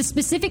way, it's the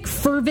specific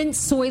Fervent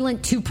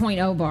Soylent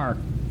 2.0 bar.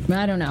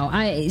 I don't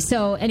know.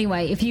 So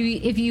anyway, if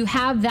you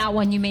have that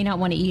one, you may not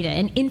want to eat it.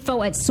 And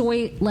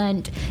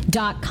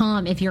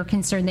info@soylent.com if you're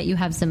concerned that you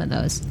have some of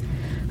those.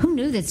 Who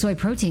knew that soy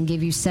protein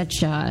gave you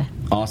such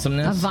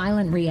awesomeness? A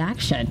violent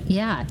reaction.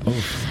 Yeah.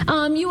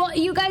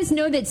 You guys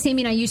know that Samy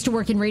and I used to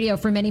work in radio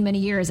for many, many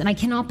years, and I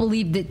cannot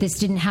believe that this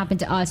didn't happen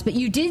to us. But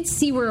you did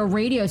see where a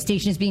radio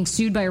station is being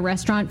sued by a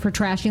restaurant for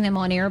trashing them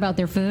on air about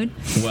their food?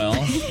 Well,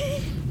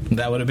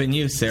 that would have been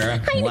you, Sarah,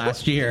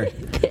 last year.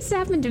 This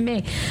happened to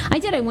me. I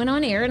did. I went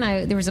on air,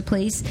 and there was a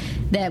place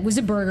that was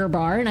a burger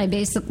bar, and I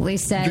basically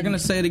said... You're going to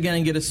say it again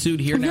and get us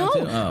sued here now,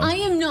 too? No, I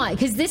am not,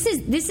 because this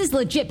is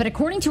legit. But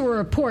according to a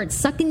report,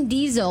 Suckin'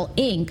 Diesel,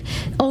 Inc.,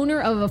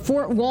 owner of a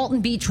Fort Walton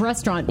Beach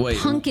restaurant,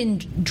 Punkin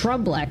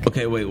Drublick...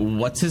 Okay, wait,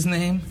 what's his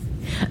name?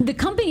 The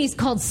company's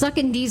called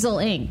Suckin' Diesel,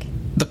 Inc.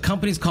 The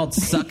company's called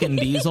Suckin'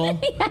 Diesel?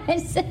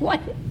 Yes.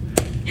 What?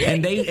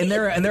 And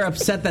they're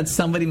upset that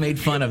somebody made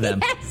fun of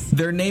them. Yes.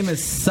 Their name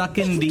is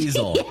Suckin'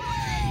 Diesel.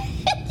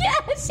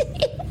 Yes.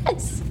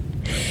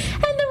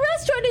 And the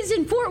restaurant is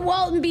in Fort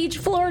Walton Beach,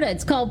 Florida.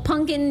 It's called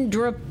Pumpkin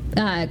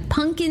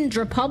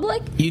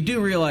Republic. You do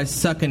realize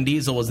Suckin'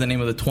 Diesel was the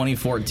name of the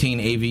 2014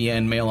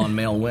 AVN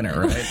male-on-male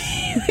winner, right?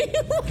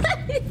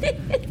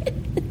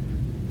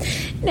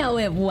 No,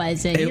 it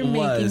wasn't. You're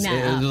making that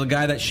It up. was a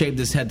guy that shaved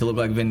his head to look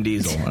like Vin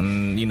Diesel,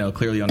 and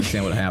clearly you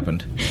understand what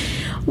happened.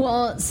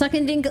 Well,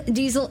 Suckin'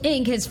 Diesel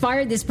Inc. has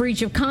fired this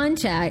breach of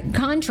contract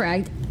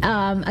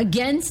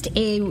against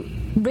a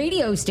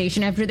radio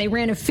station after they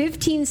ran a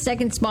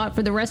 15-second spot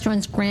for the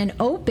restaurant's grand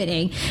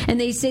opening, and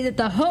they say that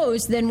the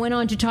host then went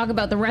on to talk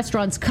about the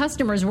restaurant's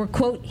customers were,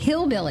 quote,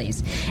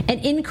 hillbillies,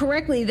 and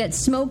incorrectly that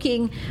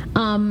smoking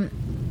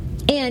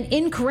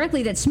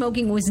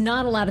was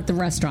not allowed at the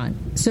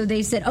restaurant. So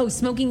they said,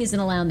 smoking isn't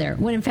allowed there,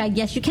 when in fact,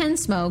 yes, you can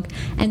smoke,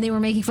 and they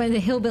were making fun of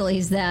the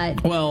hillbillies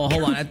that... Well,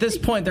 hold on. At this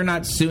point, they're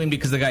not suing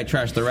because the guy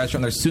trashed the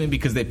restaurant. They're suing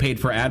because they paid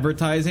for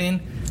advertising.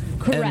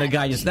 Correct. And the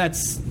guy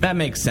that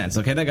makes sense,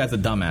 okay? That guy's a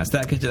dumbass.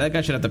 That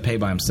guy should have to pay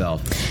by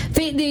himself.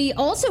 They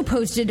also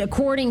posted,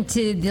 according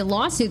to the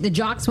lawsuit, the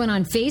jocks went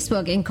on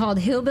Facebook and called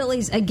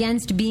hillbillies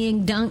against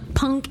being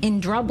punk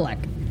in Drublic.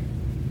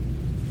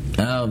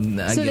 Oh,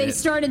 so they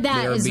started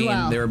that as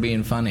well. They were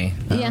being funny.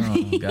 Yeah.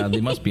 Oh, God,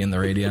 they must be in the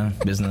radio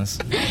business.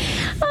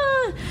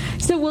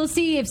 So we'll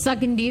see if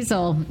Suckin'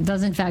 Diesel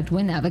does in fact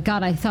win that. But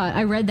God,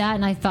 I read that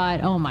and I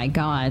thought, oh my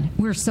God,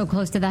 we're so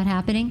close to that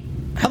happening.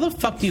 How the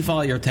fuck do you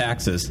file your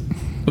taxes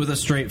with a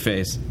straight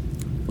face?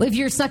 If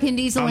you're Suckin'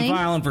 Diesel I'm Inc.?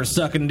 filing for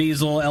Suckin'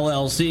 Diesel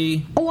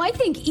LLC. Oh, I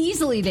think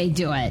easily they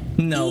do it.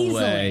 No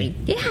way.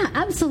 Yeah,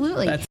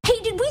 absolutely. Hey,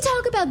 did we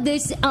talk about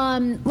this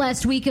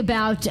last week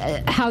about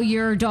how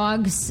your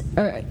dog's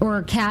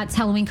or cat's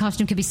Halloween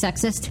costume could be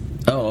sexist?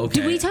 Oh, okay.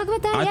 Did we talk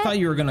about that I yet? thought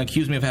you were going to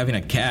accuse me of having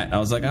a cat. I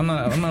was like, I'm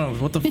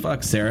not. What the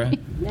fuck, Sarah?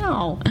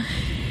 No.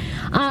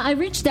 I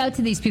reached out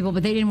to these people,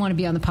 but they didn't want to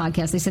be on the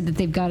podcast. They said that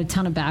they've got a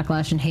ton of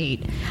backlash and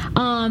hate.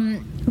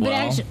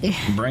 Actually,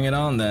 bring it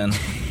on then.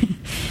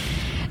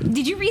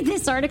 Did you read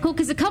this article?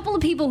 Because a couple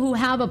of people who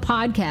have a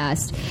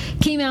podcast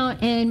came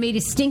out and made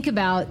a stink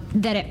about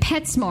that at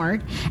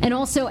PetSmart and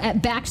also at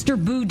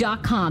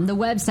BaxterBoo.com, the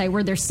website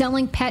where they're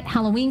selling pet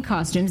Halloween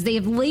costumes. They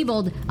have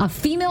labeled a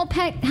female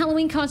pet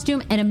Halloween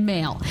costume and a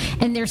male.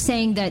 And they're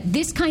saying that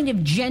this kind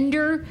of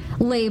gender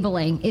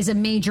labeling is a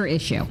major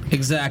issue.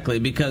 Exactly,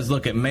 because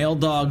look at male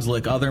dogs,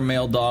 lick other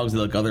male dogs, they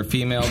lick other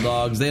female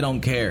dogs. They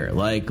don't care.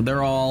 Like,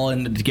 they're all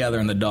together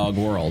in the dog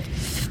world.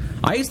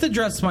 I used to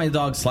dress my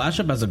dog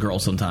Slash up as a girl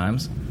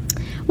sometimes.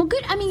 Well,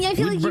 good. I mean, I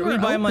feel like you were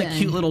we'd buy him open. like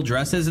cute little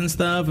dresses and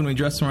stuff, and we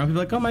dress them up.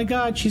 People like, oh my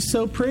God, she's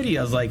so pretty.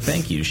 I was like,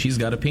 thank you. She's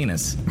got a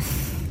penis.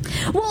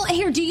 Well,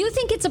 here, do you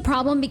think it's a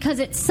problem? Because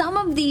at some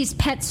of these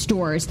pet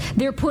stores,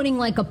 they're putting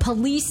like a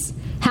police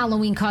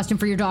Halloween costume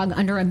for your dog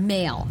under a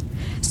male.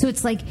 So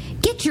it's like,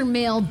 get your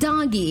male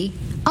doggy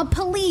a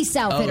police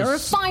outfit or a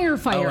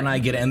firefighter. Oh, and I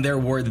get it. And they're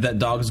worried that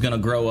dog is going to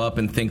grow up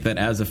and think that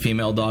as a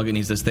female dog it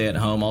needs to stay at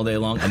home all day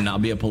long and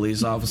not be a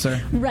police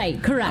officer.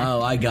 Right, correct.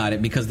 Oh, I got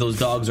it. Because those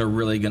dogs are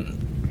really going to...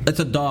 It's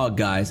a dog,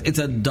 guys. It's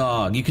a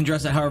dog. You can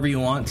dress it however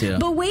you want to.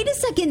 But wait a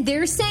second.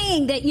 They're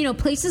saying that,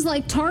 places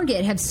like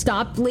Target have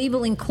stopped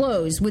labeling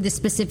clothes with a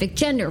specific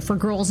gender for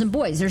girls and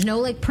boys. There's no,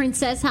 like,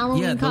 princess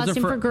Halloween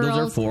costume for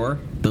girls.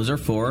 Those are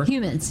for...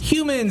 Humans.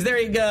 Humans. There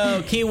you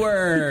go.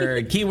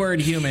 Keyword.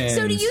 Keyword humans.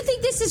 So do you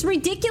think this is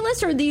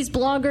ridiculous, or these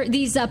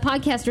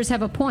podcasters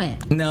have a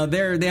point? No,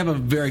 they have a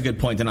very good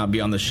point to not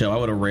be on the show. I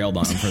would have railed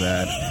on them for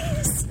that.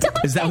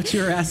 Stop Is that what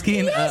you were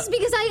asking? Yes,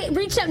 because I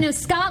reached out. Now,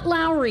 Scott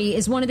Lowry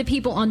is one of the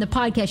people on the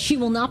podcast. She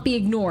Will Not Be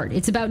Ignored.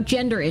 It's about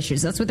gender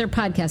issues. That's what their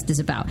podcast is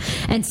about.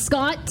 And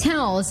Scott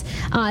tells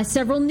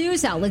several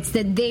news outlets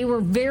that they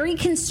were very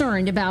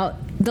concerned about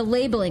the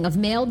labeling of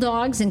male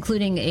dogs,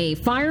 including a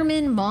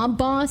fireman, mob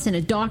boss, and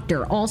a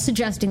doctor, all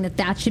suggesting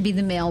that should be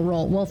the male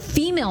role. Well,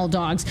 female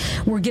dogs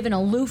were given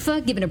a loofah,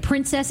 given a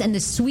princess, and the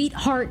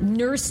sweetheart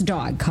nurse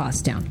dog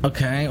costume.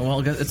 Okay, well,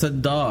 it's a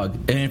dog.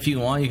 And if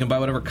you want, you can buy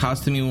whatever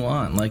costume you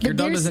want. Like, your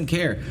dog doesn't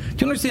care. Do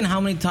you understand how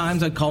many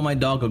times I call my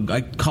dog, I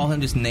call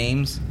him just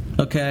names,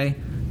 okay?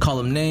 Call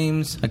him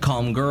names. I call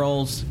him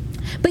girls.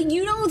 But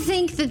you don't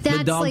think that's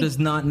the dog does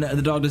not know.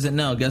 The dog doesn't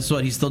know. Guess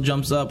what? He still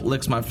jumps up,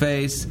 licks my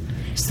face,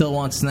 still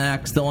wants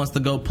snacks, still wants to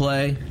go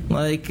play.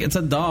 Like, it's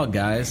a dog,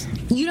 guys.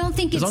 You don't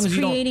think it's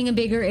creating a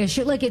bigger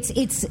issue? Like, it's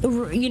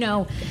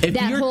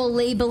that whole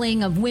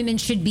labeling of women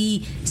should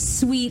be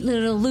sweet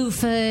little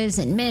loofahs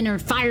and men are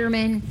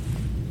firemen.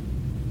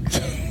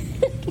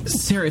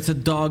 Sarah, it's a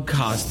dog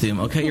costume.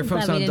 Okay, you're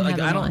focused on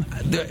like I don't.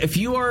 If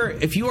you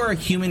are a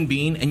human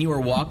being and you are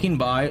walking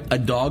by a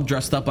dog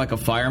dressed up like a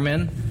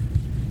fireman,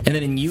 and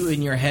then in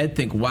your head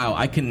think, wow,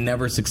 I can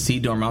never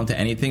succeed to amount to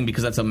anything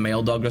because that's a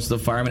male dog dressed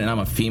as a fireman and I'm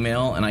a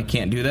female and I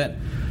can't do that.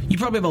 You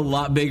probably have a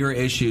lot bigger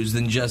issues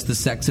than just the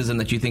sexism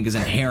that you think is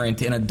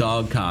inherent in a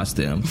dog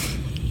costume.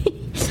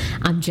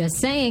 I'm just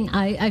saying,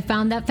 I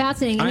found that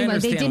fascinating. Anyway,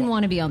 they didn't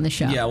want to be on the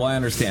show. Yeah, well, I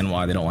understand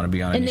why they don't want to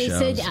be on any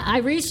shows. And they said, I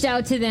reached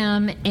out to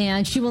them,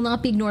 and She Will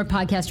Not Be Ignored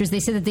podcasters. They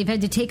said that they've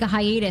had to take a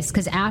hiatus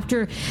because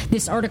after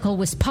this article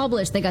was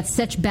published, they got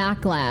such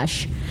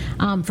backlash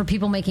for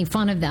people making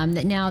fun of them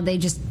that now they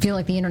just feel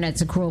like the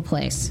internet's a cruel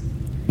place.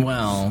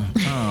 Well,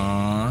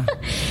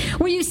 aww.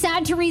 Were you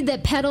sad to read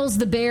that Petals,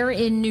 the bear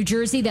in New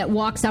Jersey that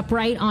walks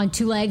upright on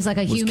two legs like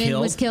a human,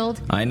 was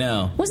killed? I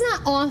know. Wasn't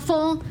that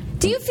awful?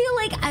 Do you feel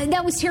like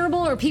that was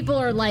terrible, or people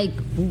are like,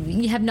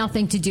 you have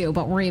nothing to do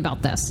but worry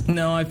about this?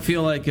 No, I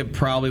feel like it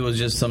probably was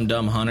just some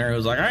dumb hunter who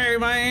was like, hey,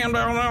 man,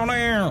 down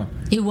there.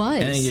 It was.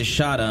 And then he just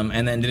shot him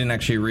and then didn't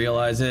actually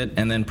realize it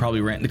and then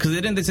probably ran. Because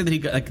they say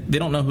that they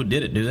don't know who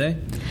did it, do they?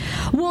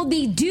 Well,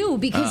 they do,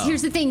 because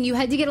here's the thing. You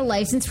had to get a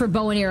license for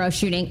bow and arrow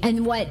shooting.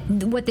 And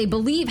what they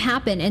believe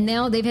happened, and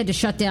now they've had to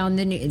shut down,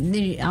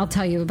 I'll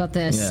tell you about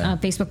this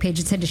Facebook page.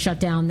 It's had to shut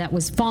down that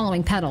was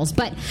following Petals.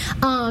 But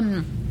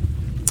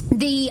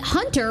the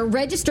hunter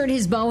registered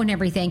his bow and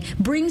everything,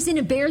 brings in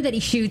a bear that he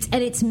shoots,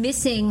 and it's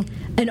missing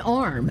an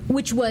arm,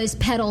 which was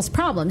Petals'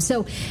 problem.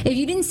 So if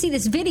you didn't see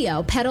this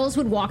video, Petals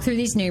would walk through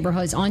these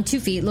neighborhoods on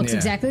 2 feet, looks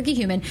exactly like a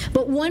human,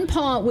 but one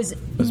paw was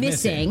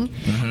missing.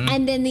 Mm-hmm.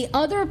 And then the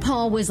other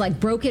paw was like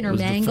broken or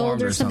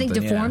mangled or something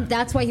deformed. Yeah.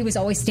 That's why he was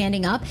always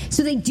standing up.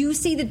 So they do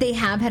see that they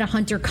have had a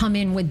hunter come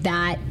in with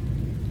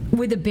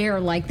a bear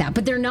like that.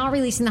 But they're not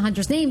releasing the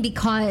hunter's name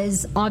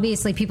because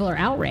obviously people are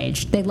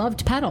outraged. They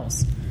loved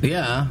Petals.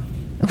 Yeah.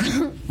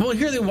 Well,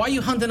 why are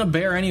you hunting a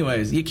bear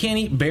anyways? You can't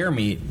eat bear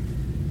meat.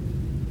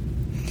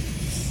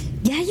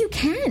 Yeah, you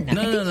can.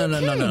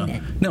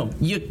 No.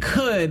 You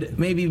could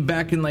maybe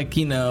back in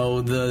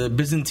the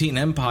Byzantine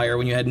Empire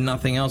when you had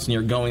nothing else and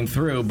you're going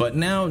through. But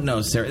now,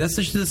 no, Sarah, that's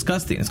just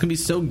disgusting. It's gonna be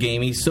so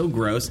gamey, so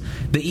gross.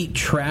 They eat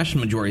trash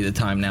majority of the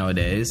time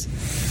nowadays.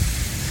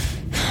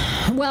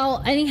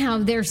 Well, anyhow,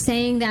 they're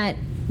saying that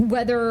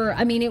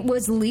it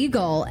was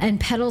legal and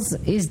Petals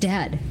is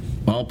dead.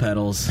 Well,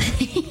 Petals.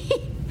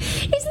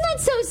 Isn't that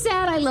so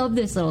sad? I love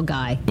this little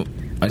guy.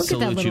 I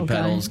salute you,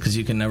 Petals, because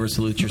you can never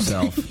salute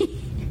yourself.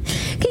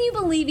 Can you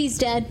believe he's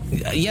dead?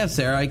 Yes,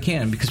 Sarah, I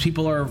can, because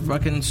people are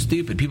fucking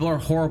stupid. People are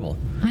horrible.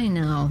 I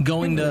know.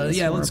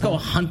 Let's go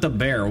hunt a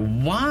bear.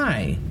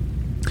 Why?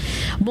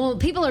 Well,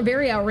 people are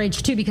very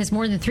outraged, too, because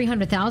more than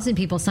 300,000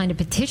 people signed a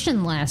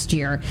petition last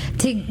year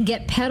to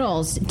get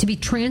Petals to be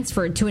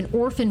transferred to an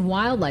orphan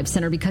wildlife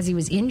center because he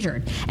was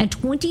injured. And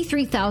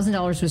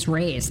 $23,000 was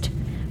raised.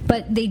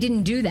 But they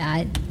didn't do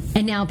that,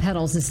 and now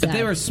Petals is dead. If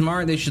they were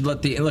smart, they should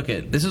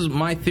this is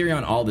my theory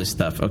on all this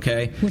stuff,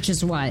 okay? Which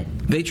is what?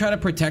 They try to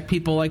protect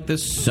people like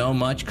this so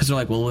much because they're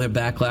like, well, they're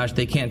backlash,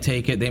 they can't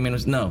take it.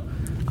 No.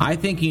 I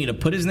think you need to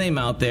put his name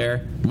out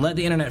there, let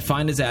the internet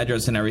find his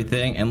address and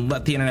everything, and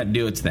let the internet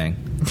do its thing.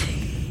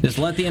 Just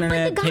let the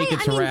internet take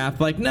its wrath.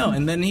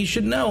 And then he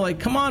should know,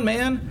 come on,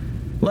 man.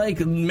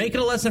 Make it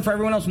a lesson for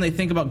everyone else when they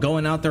think about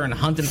going out there and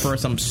hunting for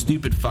some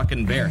stupid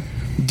fucking bear.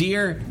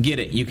 Deer, get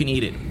it, you can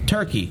eat it.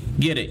 Turkey,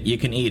 get it, you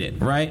can eat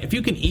it, right? If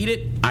you can eat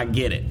it, I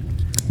get it.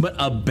 But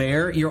a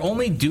bear, you're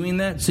only doing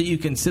that so you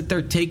can sit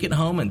there, take it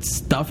home, and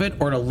stuff it,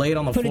 or to lay it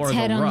on the floor of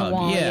the rug. The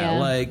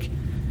wall,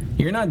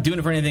 you're not doing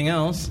it for anything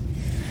else.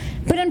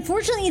 But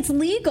unfortunately, it's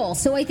legal,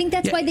 so I think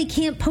that's why they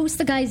can't post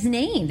the guy's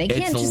name. They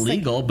can't. It's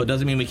illegal, but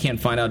doesn't mean we can't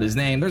find out his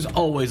name. There's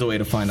always a way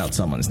to find out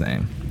someone's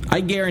name. I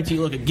guarantee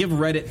you, give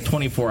Reddit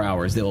 24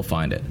 hours, they will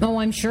find it. Oh,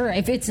 I'm sure.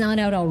 If it's not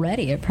out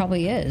already, it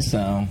probably is.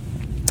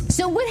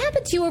 So what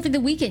happened to you over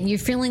the weekend? You're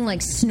feeling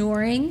like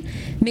snoring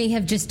may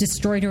have just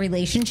destroyed a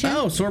relationship?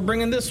 Oh, so we're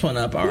bringing this one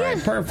up. All right,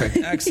 perfect.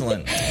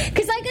 Excellent.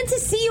 Because I got to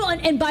see you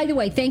on, and by the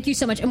way, thank you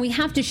so much. And we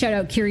have to shout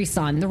out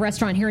Kiri-san, the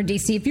restaurant here in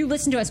D.C. If you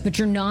listen to us, but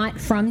you're not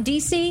from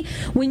D.C.,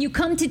 when you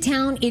come to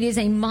town, it is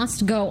a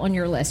must-go on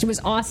your list. It was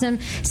awesome.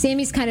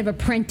 Sammy's kind of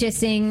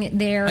apprenticing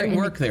there. I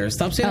work there.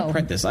 Stop saying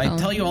apprentice. I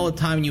tell you all the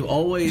time, you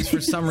always, for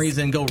some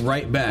reason, go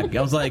right back.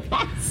 I was I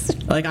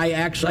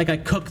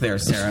cook there,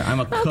 Sarah. I'm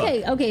a cook.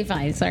 Okay,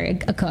 fine. Sorry.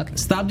 A cook.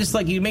 Stop!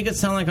 You make it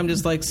sound like I'm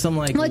just some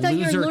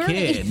loser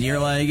kid.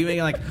 You make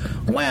it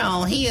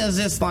well, he is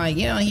just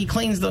he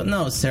cleans the.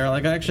 No, Sarah.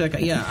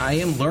 I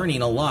am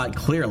learning a lot.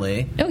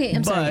 Clearly. Okay,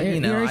 I'm sorry.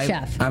 You're a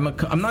chef. I'm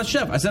not a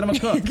chef. I said I'm a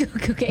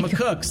cook. Okay. I'm a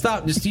cook.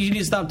 Stop! You need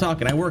to stop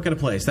talking. I work at a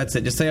place. That's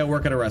it. Just say I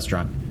work at a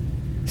restaurant.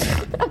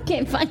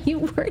 Okay, fine. You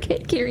work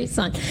at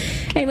Kiri-san.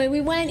 Anyway, we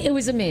went. It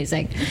was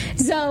amazing.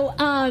 So,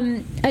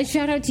 a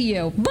shout out to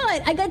you.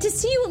 But I got to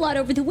see you a lot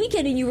over the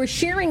weekend, and you were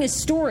sharing a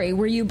story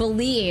where you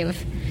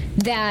believe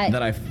that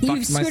I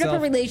you've screwed up a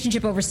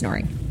relationship over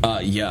snoring.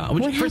 Yeah.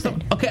 What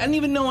happened? Okay, I didn't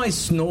even know I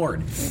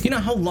snored. You know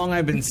how long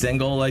I've been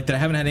single? That I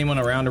haven't had anyone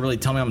around to really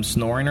tell me I'm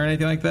snoring or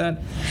anything like that?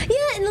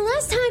 Yeah, and the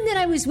last time that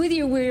I was with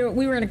you, we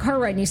were in a car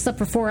ride and you slept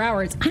for 4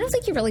 hours. I don't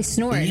think you really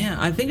snored. Yeah,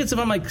 I think it's if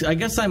I'm I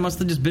guess I must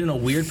have just been in a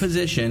weird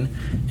position,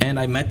 and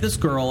I met this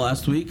girl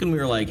last week, and we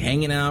were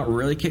hanging out,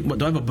 really do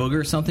I have a booger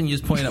or something? You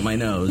just pointed at my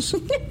nose.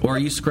 Or are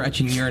you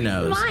scratching your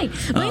nose? Mine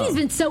has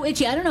been so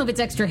itchy. I don't know if it's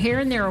extra hair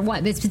in there or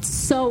what, but it's been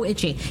so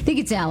itchy. I think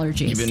it's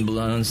allergies. You've been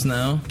blowing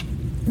snow?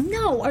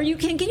 No, are you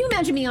kidding? Can you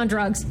imagine me on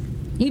drugs?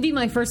 You'd be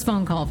my first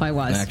phone call if I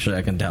was. Actually,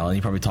 I can tell.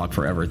 You probably talk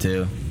forever,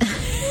 too.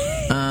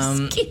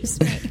 Excuse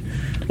me.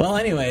 Well,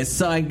 anyways,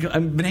 so I've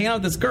been hanging out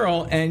with this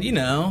girl, and,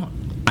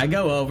 I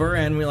go over,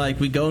 and we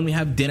go and we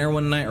have dinner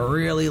one night,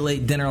 really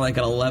late dinner, at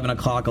 11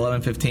 o'clock,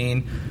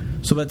 11:15.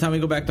 So by the time we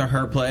go back to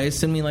her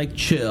place, and we,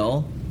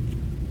 chill,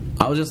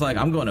 I was just like,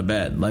 I'm going to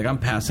bed. Like, I'm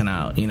passing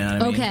out. You know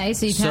what I mean? Okay,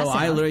 so you passed out. So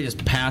I literally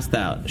just passed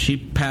out. She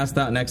passed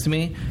out next to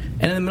me.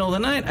 And in the middle of the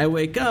night, I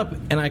wake up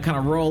and I kind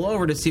of roll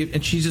over to see if,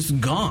 and she's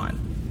just gone.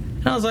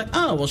 And I was like,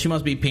 oh, well, she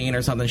must be peeing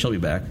or something. She'll be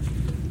back.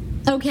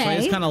 Okay. So I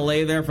just kind of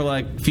lay there for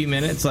like a few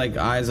minutes, like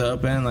eyes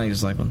open, like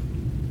just like,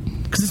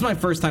 because this is my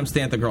first time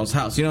staying at the girl's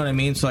house. You know what I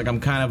mean? So like I'm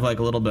kind of like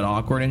a little bit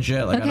awkward and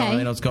shit. Like I don't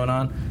really know what's going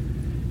on.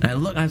 And I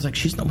look, and I was like,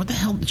 she's not. What the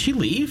hell? Did she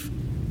leave?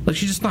 Like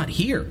she's just not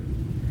here.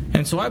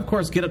 And so I of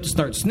course get up to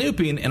start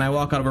snooping, and I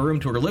walk out of her room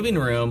to her living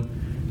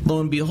room. Lo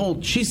and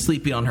behold, she's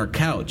sleeping on her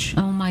couch.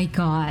 Oh my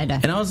God.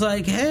 And I was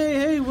like,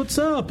 hey, what's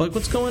up? Like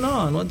what's going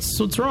on?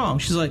 What's wrong?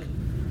 She's like,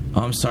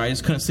 oh, I'm sorry, I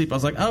just couldn't sleep. I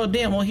was like, oh,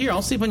 damn, well, here,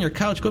 I'll sleep on your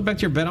couch. Go back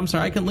to your bed. I'm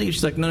sorry, I can leave.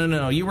 She's like,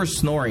 no, you were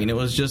snoring. It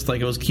was just like,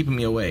 it was keeping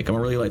me awake. I'm a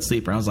really light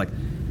sleeper. And I was like,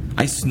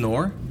 I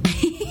snore?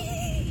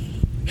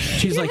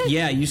 She's like,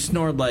 yeah, you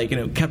snored, like, and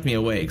it kept me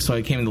awake. So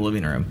I came in the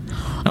living room.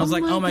 And I was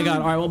like, oh, my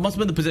God. All right, well, it must have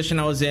been the position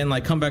I was in.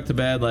 Like, come back to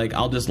bed. Like,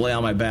 I'll just lay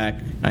on my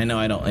back. I know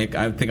I don't, like,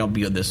 I think I'll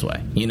be good this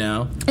way, you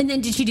know? And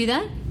then did she do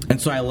that?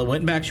 And so I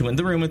went back. She went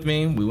in the room with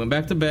me. We went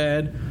back to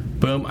bed.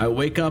 Boom. I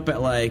wake up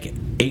at, like,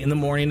 8 in the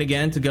morning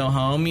again to go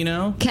home, you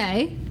know?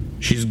 Okay.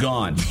 She's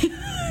gone.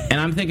 And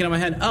I'm thinking in my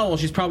head, oh, well,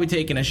 she's probably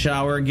taking a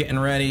shower, getting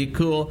ready.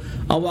 Cool.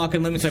 I'll walk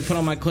in the living room. So I put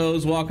on my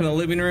clothes, walk in the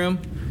living room.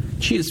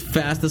 She is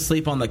fast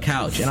asleep on the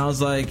couch. And I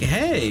was like,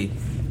 hey,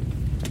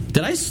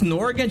 did I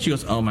snore again? She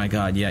goes, oh, my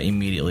God, yeah,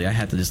 immediately. I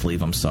had to just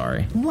leave. I'm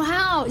sorry.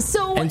 Wow.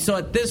 So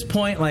at this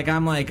point, like,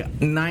 I'm like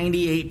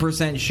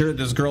 98% sure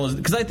this girl is,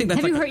 because I think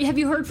that's have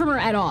you heard from her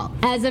at all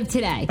as of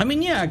today? I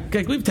mean, yeah,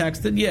 like, we've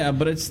texted, yeah,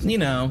 but it's, you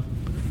know,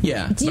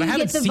 yeah. Do but you I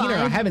haven't get the seen her.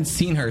 vibe? I haven't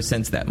seen her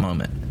since that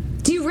moment.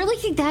 Do you really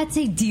think that's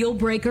a deal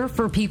breaker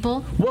for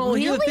people? Well,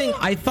 really? here's the thing.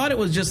 I thought it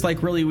was just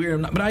like really weird,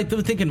 but I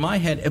think in my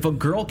head, if a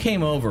girl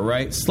came over,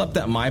 right, slept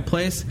at my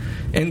place,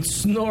 and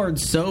snored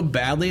so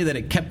badly that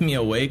it kept me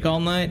awake all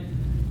night,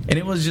 and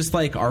it was just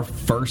like our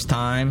first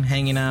time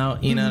hanging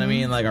out, you know what I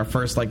mean? Like our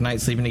first like night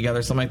sleeping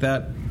together, something like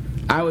that,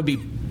 I would be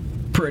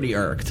pretty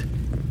irked.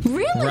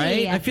 Really?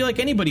 Right? I feel like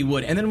anybody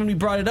would. And then when we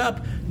brought it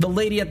up, the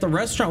lady at the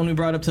restaurant, when we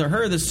brought it up to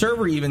her, the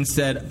server even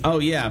said, oh,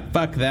 yeah,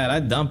 fuck that.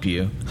 I'd dump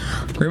you.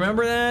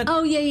 Remember that?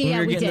 Oh, yeah, when we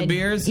were getting did. the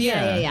beers?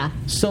 Yeah.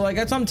 So, like,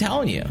 that's what I'm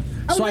telling you.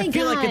 Oh, so my I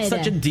feel like it's God.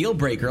 such a deal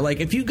breaker.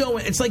 Like, if you go,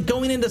 it's like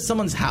going into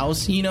someone's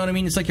house, you know what I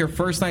mean? It's like your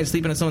first night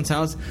sleeping at someone's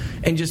house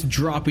and just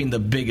dropping the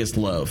biggest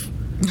loaf.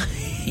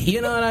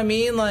 You know what I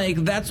mean? Like,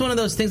 that's one of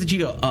those things that you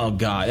go, oh,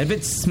 God. If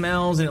it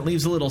smells and it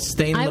leaves a little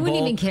stain in the bowl. I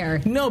wouldn't even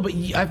care. No, but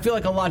I feel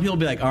like a lot of people will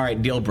be like, all right,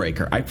 deal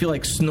breaker. I feel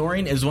like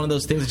snoring is one of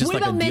those things that's just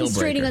what like a deal breaker. What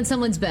about menstruating on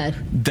someone's bed?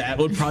 That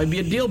would probably be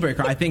a deal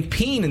breaker. I think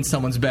peeing in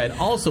someone's bed,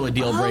 also a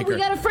deal breaker. Oh, we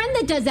got a friend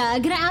that does that.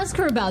 I'm going to ask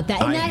her about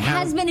that. And that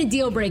has been a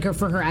deal breaker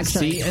for her,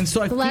 actually. See, and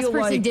so I the feel last person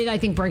like, did, I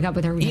think, break up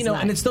with her. You know,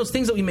 and it's those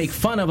things that we make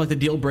fun of, like the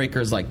deal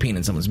breakers, like peeing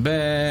in someone's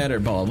bed or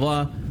blah,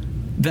 blah, blah,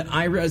 that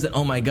I realize that,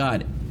 oh, my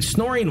God,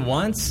 snoring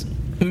once...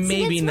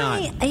 Maybe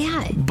not.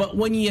 Yeah. But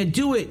when you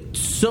do it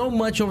so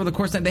much over the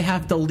course of the night, they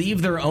have to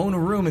leave their own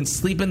room and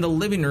sleep in the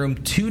living room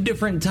 2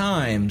 different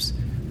times.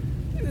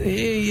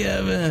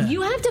 Yeah.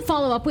 You have to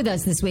follow up with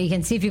us this week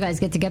and see if you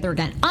guys get together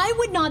again. I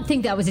would not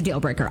think that was a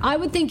deal breaker. I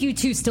would think you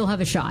two still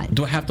have a shot.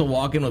 Do I have to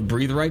walk in with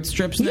breathe right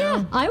strips now?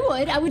 Yeah, I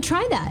would. I would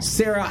try that.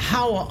 Sarah,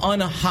 how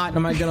unhot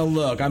am I going to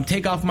look? I'm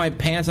take off my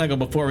pants. I go,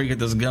 before we get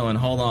this going,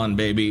 hold on,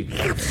 baby.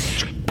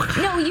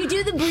 No, you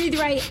do the breathe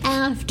right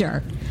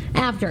after.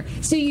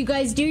 So you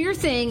guys do your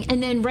thing,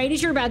 and then right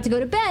as you're about to go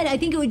to bed, I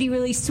think it would be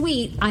really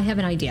sweet. I have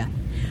an idea.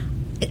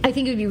 I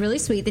think it would be really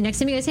sweet. The next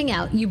time you guys hang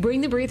out, you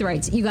bring the breathe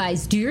rights. You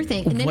guys do your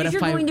thing. And then as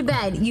you're going to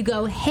bed, you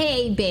go,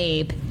 hey,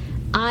 babe.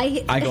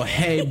 I go,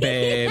 hey,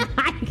 babe.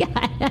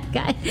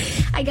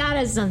 I got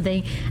us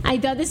something. I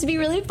thought this would be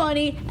really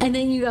funny. And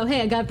then you go, hey,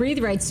 I got breathe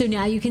rights, so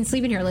now you can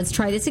sleep in here. Let's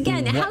try this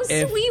again. How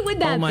sweet would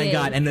that be? Oh, my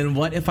God. And then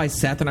what if I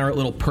sat there and I wrote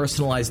little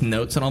personalized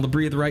notes on all the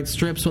breathe right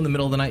strips, so in the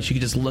middle of the night she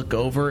could just look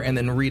over and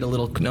then read a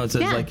little note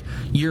that says, like,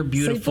 you're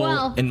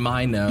beautiful in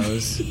my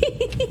nose.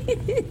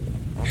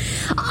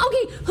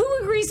 Okay, who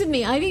agrees with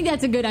me? I think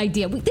that's a good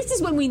idea. This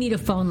is when we need a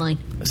phone line.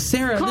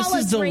 Sarah, this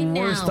is the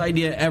worst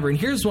idea ever. And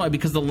here's why.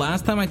 Because the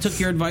last time I took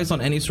your advice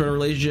on any sort of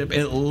relationship,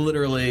 it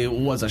literally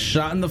was a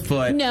shot in the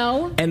foot.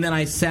 No. And then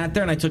I sat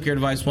there and I took your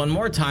advice one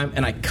more time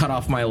and I cut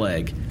off my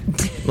leg.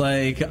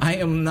 Like, I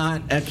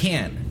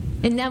can't.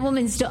 And that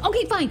woman's still...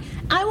 Okay, fine.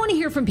 I want to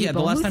hear from people. Yeah, the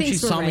last time she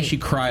saw me, she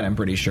cried, I'm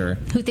pretty sure.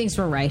 Who thinks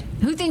we're right?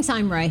 Who thinks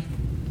I'm right?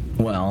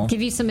 Well,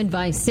 give you some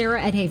advice.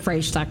 Sarah at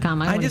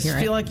heyfrase.com. I just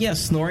feel like,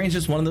 snoring is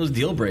just one of those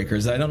deal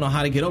breakers. I don't know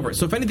how to get over it.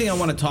 So if anything, I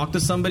want to talk to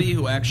somebody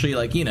who actually,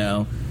 like, you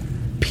know,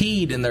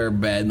 peed in their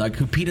bed, like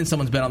who peed in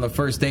someone's bed on the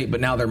first date,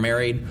 but now they're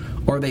married,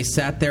 or they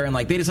sat there and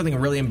like they did something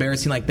really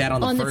embarrassing like that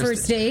on the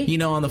first date. You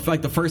know, on the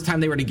first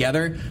time they were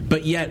together,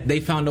 but yet they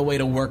found a way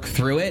to work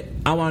through it.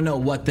 I want to know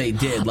what they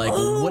did. Like,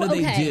 what did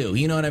they do?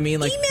 You know what I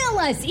mean? Like, email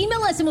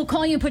us, and we'll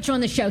call you and put you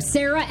on the show.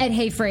 Sarah at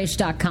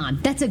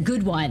heyfrase.com. That's a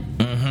good one.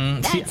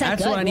 Mm-hmm.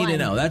 That's what I need to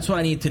know. That's what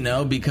I need to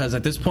know, because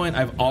at this point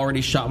I've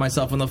already shot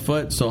myself in the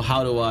foot. So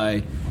how do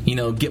I,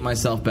 get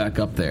myself back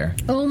up there.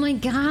 Oh my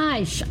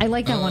gosh, I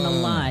like that one a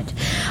lot.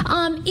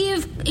 Do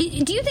you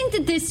think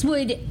that this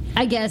would,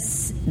 I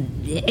guess,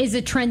 is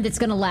a trend that's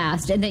going to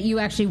last and that you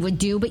actually would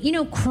do? But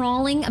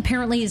crawling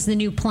apparently is the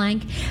new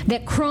plank.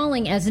 That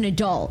crawling as an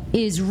adult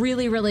is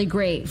really, really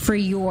great for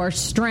your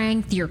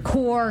strength, your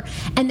core,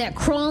 and that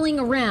crawling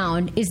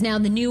around is now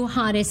the new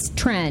hottest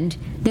trend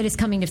that is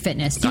coming to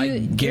fitness. I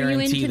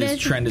guarantee this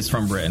trend is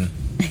from Britain.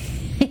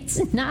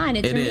 It's not.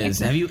 It is.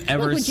 Have you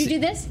ever? Look, would you do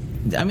this?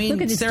 I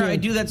mean, Sarah, I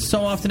do that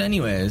so often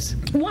anyways.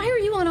 Why are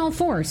you on all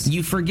fours?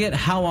 You forget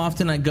how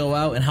often I go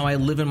out and how I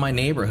live in my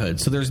neighborhood.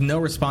 So there's no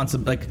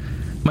responsibility. Like,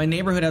 my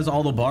neighborhood has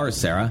all the bars,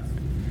 Sarah.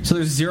 So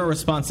there's zero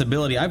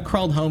responsibility. I've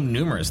crawled home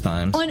numerous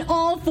times. On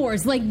all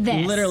fours, like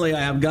this? Literally,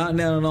 I have gotten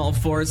down on all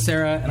fours,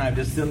 Sarah, and I've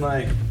just been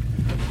like,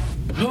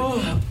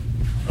 oh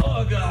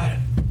God.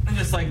 And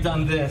just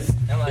done this.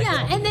 And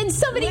and then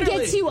somebody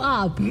gets you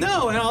up.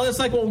 No, and I'll just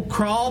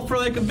crawl for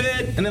a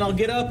bit, and then I'll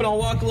get up and I'll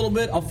walk a little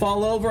bit. I'll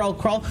fall over. I'll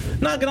crawl.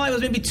 Not gonna lie, it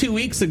was maybe 2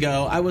 weeks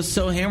ago. I was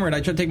so hammered.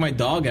 I tried to take my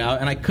dog out,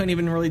 and I couldn't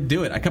even really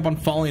do it. I kept on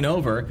falling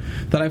over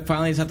that I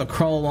finally just had to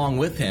crawl along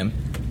with him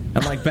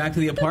and back to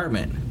the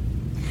apartment.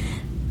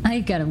 I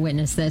gotta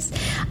witness this.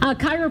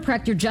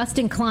 Chiropractor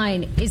Justin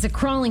Klein is a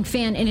crawling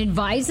fan and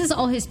advises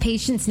all his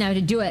patients now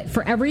to do it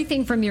for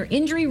everything from your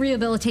injury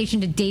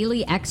rehabilitation to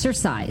daily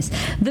exercise.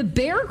 The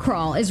bear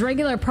crawl is a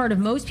regular part of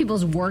most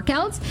people's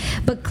workouts,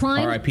 but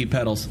Klein... R.I.P.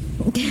 pedals.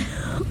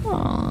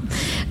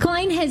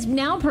 Klein has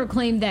now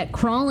proclaimed that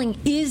crawling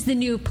is the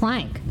new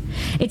plank.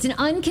 It's an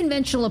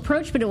unconventional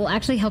approach, but it will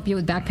actually help you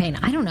with back pain.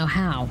 I don't know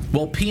how.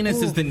 Well,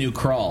 penis is the new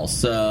crawl,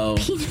 so...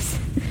 Penis?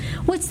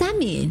 What's that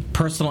mean?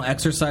 Personal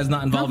exercise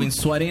not involving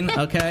sweating,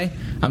 okay?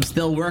 I'm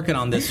still working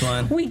on this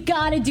one. We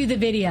gotta do the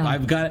video.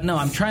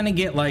 I'm trying to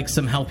get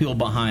some health people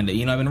behind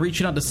it. I've been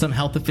reaching out to some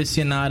health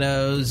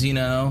aficionados,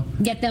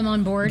 Get them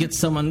on board. Get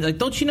someone,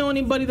 don't you know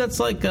anybody that's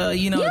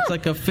it's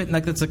like a fit,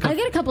 that's like a... I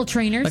get a couple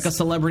trainers. Like a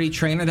celebrity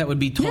trainer that would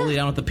be totally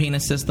down with the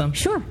penis system?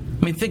 Sure.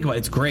 I mean, think about it.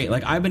 It's great.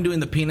 I've been doing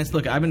the penis.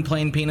 Look, I've been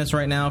playing penis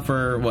right now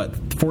for,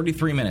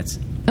 43 minutes.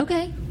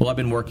 Okay. Well, I've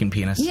been working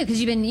penis. Yeah, because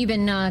you've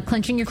been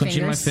clenching your fingers.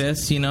 Clenching my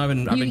fists, I've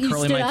been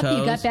curling my toes.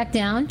 You got back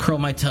down. Curl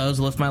my toes,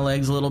 lift my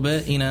legs a little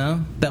bit,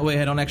 That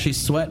way I don't actually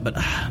sweat, but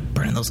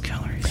burning those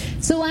calories.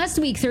 So last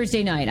week,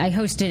 Thursday night, I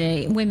hosted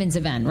a women's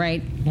event,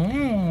 right?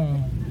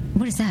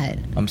 What is that?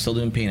 I'm still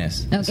doing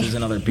penis. Okay. This is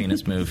another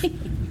penis move.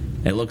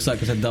 It looks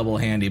like it's a double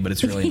handy, but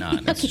it's really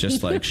not. It's just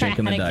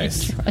shaking the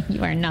dice.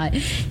 You are not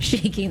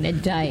shaking the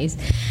dice.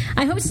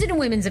 I hosted a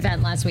women's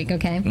event last week,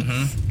 okay?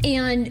 Mm-hmm.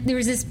 And there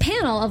was this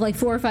panel of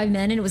 4 or 5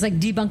 men, and it was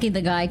debunking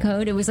the guy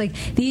code. It was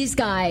these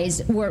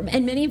guys were,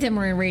 and many of them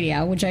were in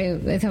radio, which I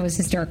thought was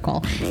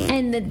hysterical.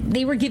 And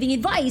they were giving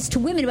advice to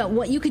women about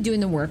what you could do in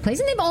the workplace.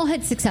 And they've all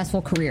had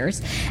successful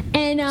careers.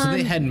 And so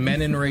they had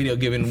men in radio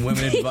giving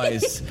women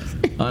advice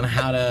on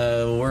how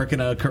to work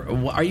in a...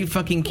 Are you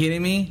fucking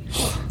kidding me?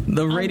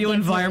 The radio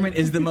environment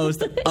is the most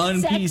sexist,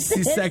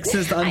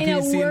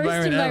 un-PC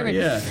environment ever.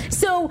 Yeah.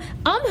 So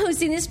I'm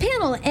hosting this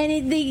panel, and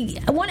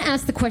I want to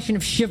ask the question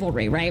of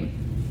chivalry, right?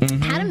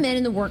 Mm-hmm. How do men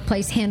in the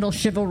workplace handle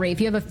chivalry? If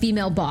you have a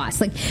female boss,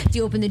 do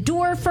you open the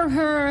door for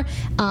her?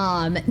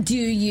 Do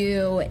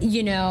you,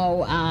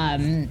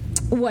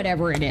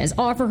 whatever it is,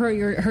 offer her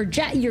your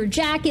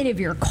jacket if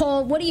you're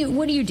cold? What do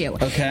you do?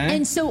 Okay.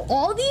 And so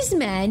all these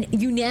men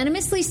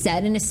unanimously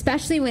said, and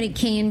especially when it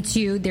came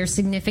to their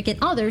significant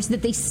others,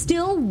 that they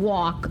still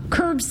walk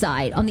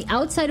curbside on the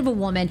outside of a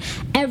woman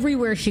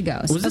everywhere she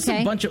goes. Was this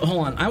a bunch of...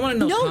 Hold on, I want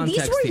to know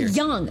context here.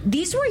 No,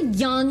 these were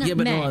young yeah,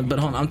 but men.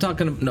 Hold on. I'm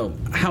talking... No,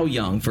 how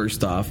young,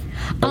 first off?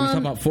 Are we talking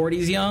about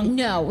 40s young?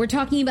 No, we're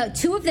talking about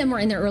 2 of them were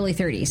in their early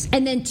 30s.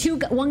 And then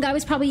one guy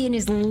was probably in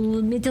his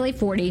mid to late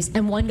 40s,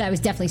 and one guy was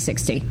definitely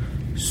 60.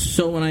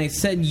 So when I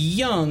said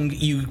young,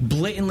 you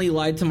blatantly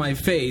lied to my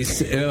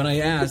face. When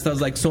I asked, I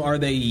was like, so are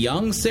they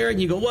young, Sarah? And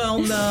you go, well,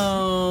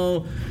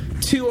 no.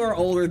 2 are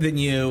older than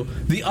you.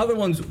 The other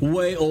one's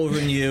way older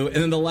than you. And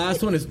then the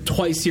last one is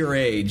twice your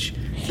age.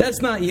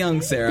 That's not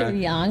young, Sarah. They're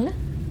young.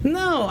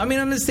 No, I mean,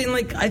 I'm just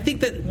saying, I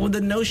think that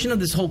the notion of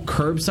this whole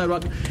curbside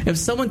walk, if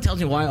someone tells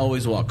me why I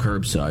always walk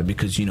curbside,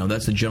 because,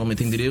 that's a gentleman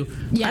thing to do,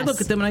 yes. I look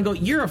at them and I go,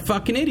 you're a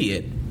fucking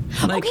idiot.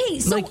 Okay,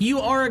 so...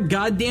 you are a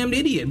goddamned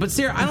idiot. But,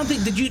 Sarah, I don't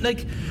think... Did you,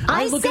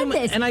 I look said at them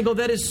this. and I go,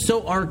 that is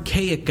so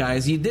archaic,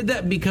 guys. You did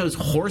that because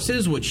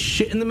horses would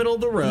shit in the middle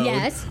of the road.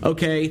 Yes.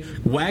 Okay?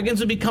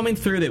 Wagons would be coming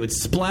through. They would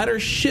splatter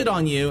shit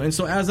on you. And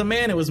so, as a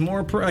man, it was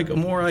more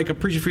appreciative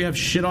for you to have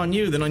shit on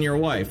you than on your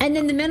wife. And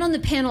then the men on the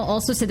panel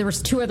also said there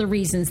was 2 other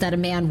reasons that a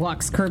man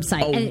walks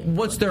curbside. Oh, and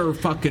what's their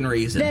fucking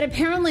reason? That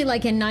apparently, in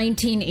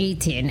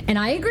 1918, and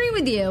I agree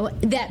with you,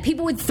 that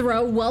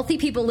wealthy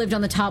people lived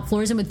on the top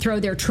floors and would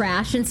throw their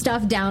trash and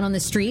stuff down on the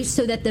street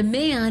so that the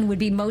man would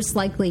be most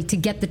likely to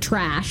get the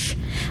trash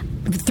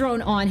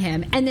thrown on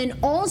him. And then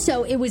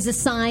also it was a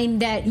sign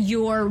that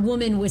your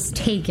woman was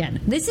taken.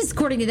 This is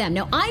according to them.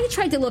 Now, I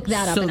tried to look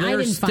that up, and I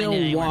didn't find it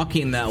they're still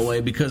walking that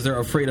way because they're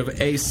afraid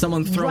of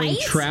someone throwing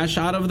trash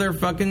out of their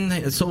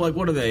fucking... So, like,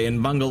 what are they,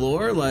 in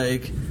Bangalore?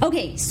 Like...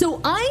 Okay,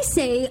 so I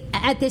say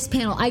at this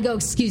panel, I go,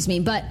 excuse me,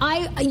 but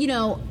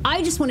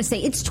I just want to say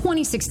it's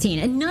 2016,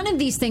 and none of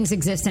these things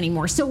exist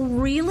anymore. So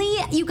really,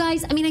 you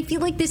guys, I mean, I feel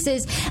like this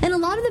is... And a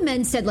lot of the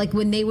men said, like,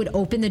 when they would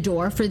open the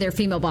door for their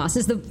female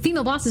bosses, the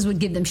female bosses would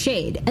give them shade.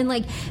 And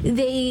like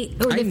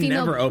I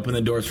never open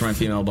the doors for my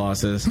female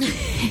bosses.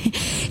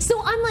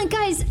 So I'm like,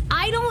 guys,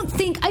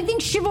 I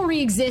think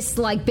chivalry exists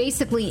like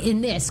basically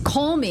in this.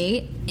 Call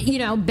me,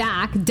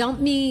 back, dump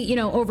me,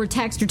 over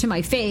text or to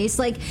my face.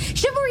 Like,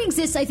 chivalry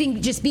exists, I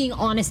think, just being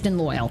honest and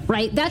loyal,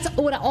 right? That's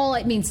what all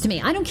it means to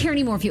me. I don't care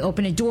anymore if you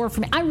open a door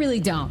for me. I really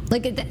don't.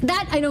 Like,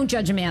 that I don't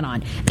judge a man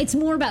on. It's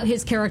more about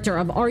his character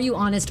of, are you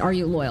honest, are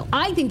you loyal?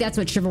 I think that's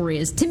what chivalry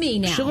is to me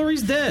now.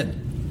 Chivalry's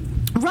dead.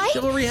 Right?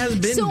 Chivalry has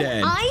been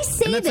dead. I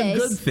say and that's a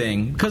good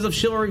thing because of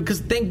chivalry.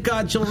 Because thank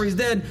God chivalry's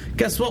dead.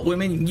 Guess what,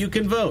 women? You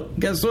can vote.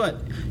 Guess what?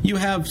 You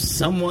have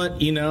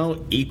somewhat,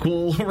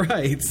 equal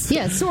rights.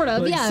 Yeah, sort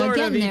of. Like, yeah, sort we're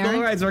of getting equal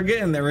there. rights. We're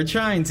getting there. We're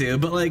trying to.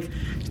 But like,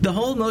 the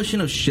whole notion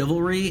of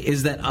chivalry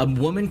is that a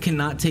woman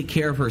cannot take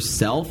care of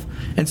herself,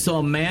 and so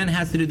a man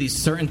has to do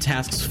these certain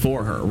tasks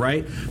for her.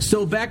 Right?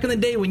 So back in the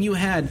day when you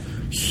had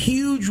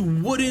huge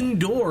wooden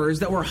doors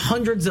that were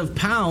hundreds of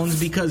pounds,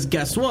 because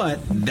guess what?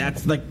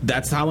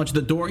 That's how much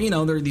the door.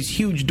 There are these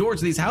huge doors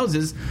to these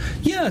houses.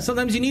 Yeah,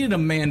 sometimes you needed a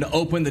man to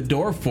open the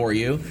door for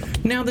you.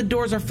 Now the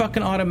doors are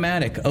fucking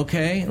automatic,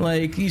 okay?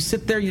 Like, you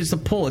sit there, you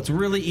just pull. It's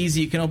really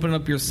easy. You can open it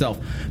up yourself.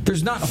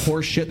 There's not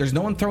horse shit. There's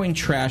no one throwing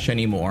trash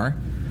anymore,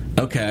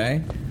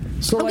 okay?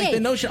 So, like, the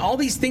notion, all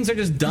these things are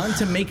just done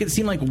to make it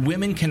seem like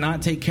women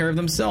cannot take care of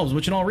themselves,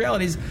 which in all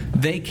realities,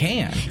 they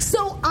can.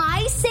 So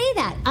I say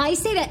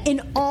that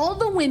in all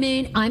the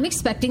women, I'm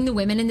expecting the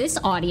women in this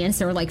audience,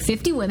 there are like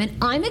 50 women,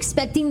 I'm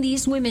expecting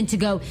these women to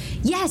go,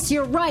 yes,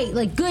 you're right,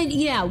 like, good,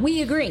 yeah,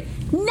 we agree.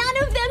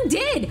 None of them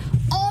did.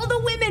 All the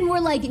women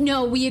were like,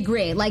 no, we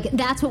agree. Like,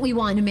 that's what we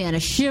want in a man, a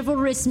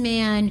chivalrous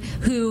man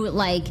who,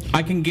 like...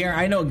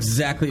 I know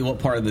exactly what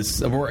part of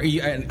this...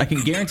 I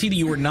can guarantee that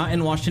you were not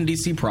in Washington,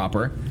 D.C.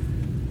 proper.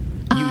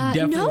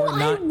 No,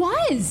 I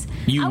was.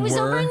 I was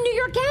over in New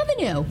York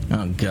Avenue.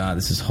 Oh, God,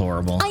 this is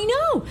horrible. I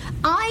know.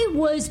 I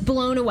was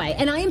blown away.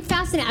 And I am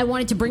fascinated. I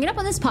wanted to bring it up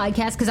on this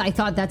podcast because I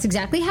thought that's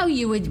exactly how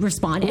you would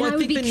respond. And I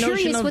would be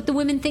curious what the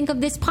women think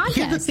of this podcast.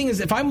 Here's the thing is,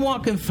 if I'm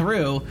walking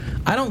through,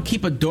 I don't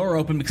keep a door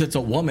open because it's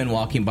a woman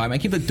walking by me. I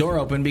keep the door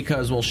open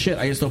because, well, shit,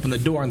 I just opened the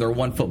door and they're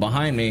 1 foot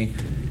behind me.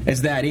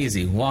 It's that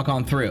easy. Walk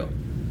on through.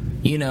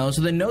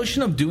 So the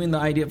notion of doing the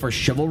idea for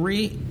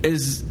chivalry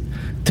is...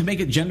 to make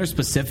it gender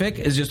specific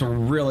is just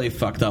really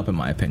fucked up in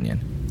my opinion.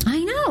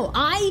 I know.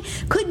 I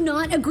could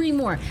not agree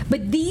more.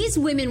 But these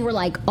women were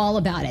like all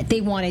about it.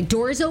 They wanted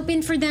doors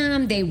open for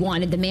them. They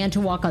wanted the man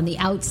to walk on the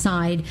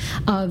outside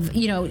of,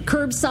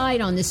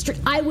 curbside on the street.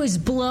 I was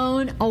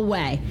blown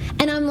away.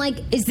 And I'm like,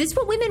 is this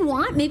what women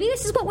want? Maybe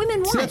this is what women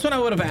want. See, that's what I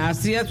would have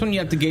asked. See, that's when you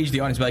have to gauge the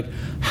audience. Be like,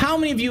 how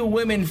many of you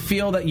women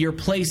feel that your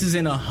place is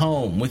in a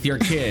home with your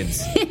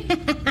kids?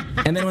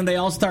 And then when they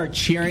all start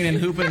cheering and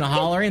hooping and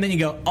hollering, then you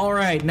go, all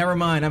right, never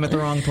mind, I'm at the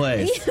wrong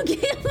place.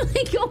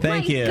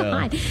 Thank you.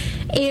 God.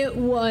 It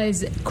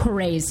was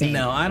crazy.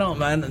 No, I don't.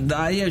 The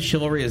idea of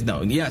chivalry is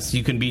no. Yes,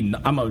 you can be.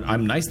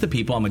 I'm nice to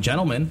people. I'm a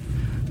gentleman.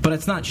 But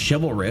it's not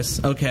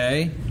chivalrous,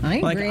 okay? I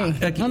agree.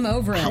 I'm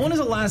over it. When was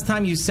the last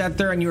time you sat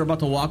there and you were about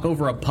to walk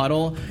over a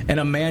puddle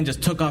and a man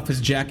just took off his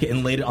jacket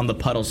and laid it on the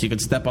puddle so you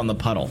could step on the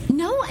puddle?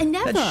 No, I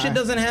never. That shit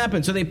doesn't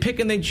happen. So they pick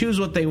and they choose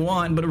what they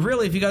want. But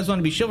really, if you guys want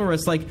to be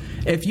chivalrous, like,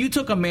 if you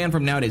took a man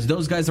from nowadays,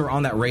 those guys that were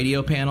on that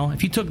radio panel,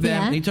 if you took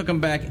them and you took them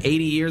back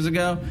 80 years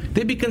ago,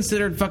 they'd be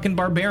considered fucking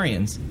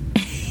barbarians.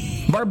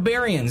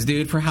 Barbarians,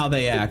 dude, for how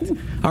they act.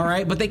 All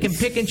right? But they can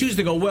pick and choose.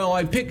 They go, well,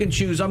 I pick and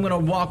choose. I'm going to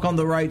walk on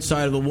the right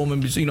side of the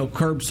woman,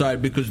 curbside,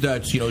 because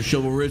that's,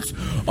 chivalrous.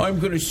 I'm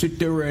going to sit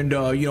there and,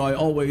 I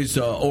always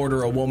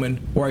order a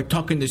woman, or I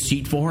tuck in the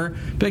seat for her.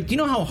 But, like, do you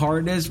know how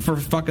hard it is for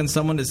fucking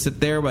someone to sit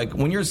there? Like,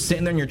 when you're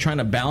sitting there and you're trying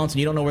to balance and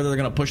you don't know whether they're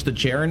going to push the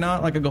chair or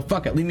not, like, I go,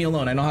 fuck it, leave me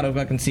alone. I know how to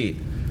fucking seat.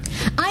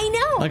 I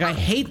know. Like, I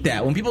hate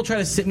that. When people try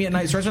to sit me at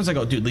night restaurants, I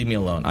go, dude, leave me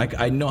alone.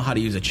 I know how to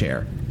use a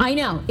chair. I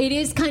know. It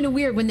is kind of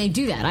weird when they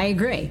do that. I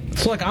agree.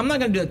 So, like, I'm not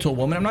going to do that to a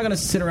woman. I'm not going to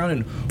sit around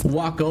and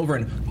walk over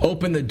and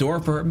open the door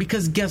for her.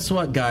 Because guess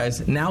what,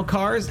 guys? Now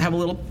cars have a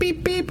little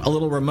beep, beep, a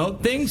little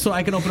remote thing, so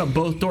I can open up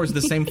both doors at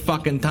the same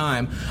fucking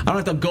time. I don't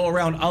have to go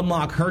around,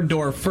 unlock her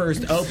door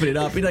first, open it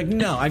up. Be like,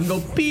 no. I can go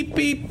beep,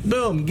 beep,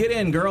 boom. Get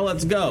in, girl.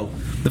 Let's go.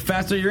 The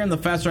faster you're in, the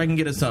faster I can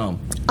get us home.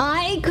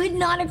 I could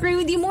not agree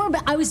with you more,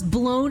 but I was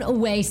blown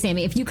away,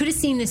 Sammy. If you could have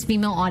seen this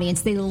female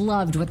audience, they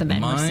loved what the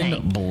men were saying.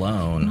 Mind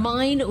blown.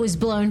 Mine was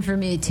blown for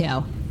me,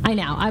 too. I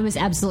know. I was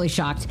absolutely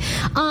shocked.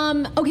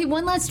 Okay,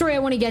 one last story I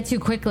want to get to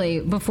quickly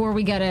before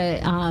we got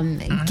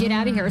to get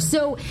out of here.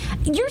 So,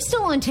 you're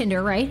still on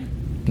Tinder, right?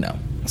 No.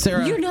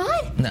 Sarah? You're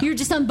not? No. You're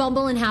just on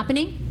Bumble and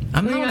Happening?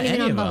 I'm not You're on not even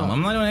any on of them. Bumble.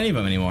 I'm not on any of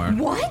them anymore.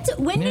 What?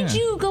 When did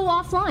Yeah. you go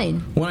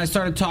offline? When I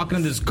started talking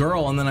to this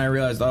girl, and then I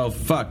realized, oh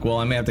fuck, well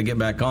I may have to get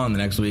back on the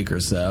next week or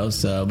so.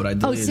 But I Oh,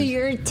 deleted. so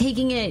you're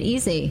taking it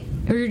easy,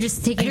 or you're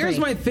just taking? Here's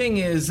my thing: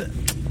 is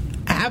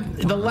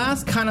the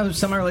last kind of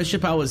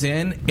semi-relationship I was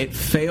in, it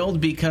failed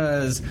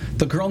because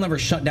the girl never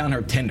shut down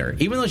her Tinder.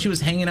 Even though she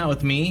was hanging out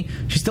with me,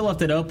 she still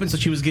left it open, so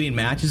she was getting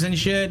matches and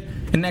shit.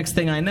 And next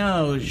thing I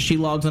know, she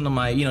logs into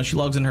my, she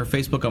logs in her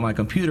Facebook on my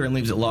computer and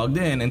leaves it logged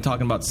in and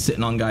talking about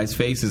sitting on guys'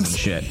 faces and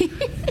shit.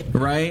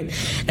 Right?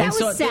 That And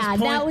so was at this sad.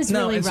 point- That was no,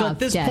 really and so rough at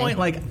this day. point,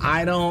 like,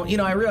 I don't,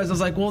 I realized, I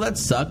was like, well, that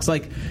sucks.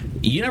 Like,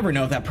 you never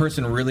know if that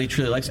person really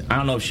truly likes it. I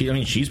don't know if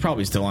she's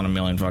probably still on a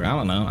million fuck. I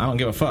don't know. I don't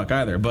give a fuck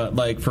either. But,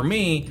 like, for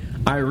me,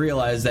 I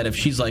realized that if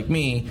she's like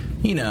me,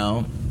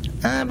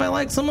 if I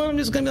like someone, I'm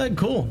just going to be like,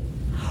 cool.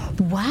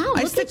 Wow,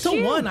 I look stick at to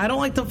you. one. I don't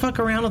like to fuck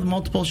around with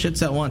multiple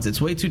shits at once.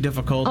 It's way too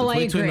difficult. Oh, It's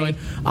way I too agree. annoying.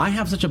 I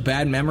have such a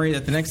bad memory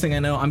that the next thing I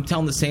know, I'm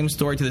telling the same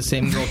story to the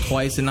same girl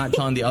twice and not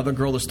telling the other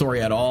girl the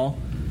story at all.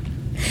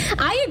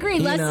 I agree.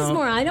 Less is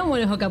more. I don't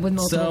want to hook up with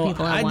multiple So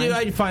people at once.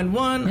 I find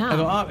one. Yeah. I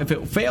go up. If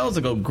it fails,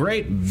 I go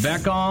great.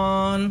 Back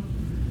on.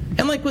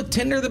 And like with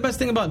Tinder, the best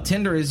thing about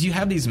Tinder is you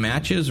have these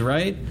matches,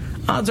 right?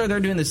 Odds are they're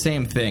doing the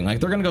same thing. Like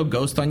they're gonna go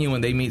ghost on you when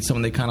they meet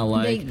someone they kind of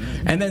like,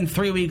 and then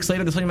 3 weeks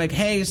later they're like,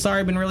 "Hey, sorry,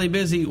 I've been really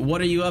busy. What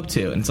are you up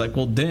to?" And it's like,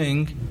 "Well,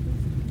 ding."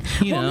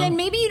 Well, then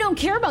maybe you don't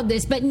care about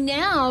this, but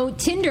now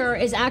Tinder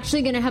is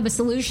actually going to have a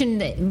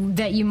solution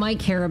that you might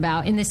care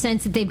about in the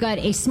sense that they've got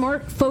a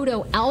smart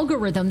photo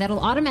algorithm that'll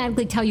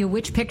automatically tell you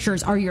which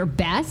pictures are your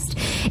best.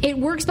 It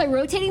works by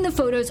rotating the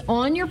photos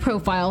on your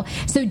profile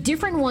so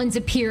different ones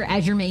appear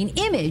as your main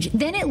image.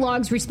 Then it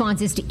logs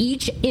responses to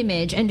each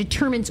image and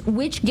determines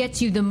which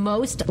gets you the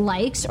most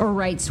likes or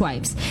right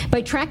swipes.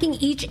 By tracking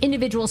each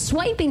individual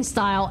swiping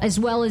style as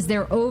well as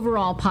their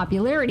overall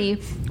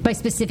popularity by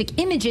specific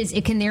images,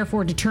 it can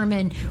therefore determine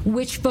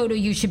which photo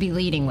you should be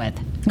leading with.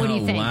 What do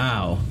you think?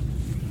 Wow.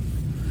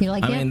 You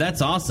like it? I mean,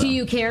 that's awesome. Do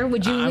you care?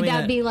 Would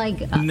that be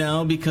like?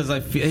 No, because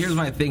here's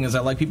my thing: is I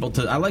like people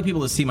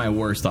to see my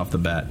worst off the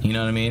bat. You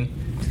know what I mean?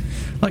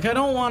 Like I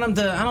don't want them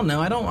to. I don't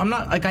know. I'm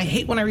not like I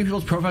hate when I read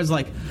people's profiles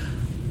like,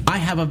 I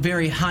have a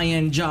very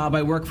high-end job.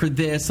 I work for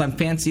this. I'm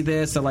fancy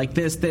this. I like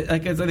this.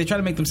 Like they try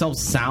to make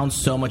themselves sound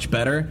so much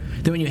better.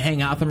 Then when you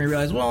hang out with them, you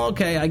realize, well,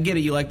 okay, I get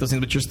it. You like those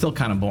things, but you're still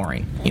kind of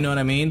boring. You know what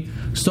I mean?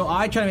 So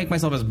I try to make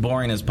myself as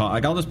boring as possible.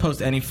 Like I'll just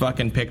post any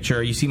fucking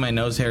picture. You see my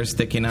nose hair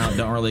sticking out.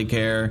 Don't really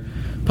care.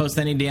 Post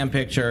any damn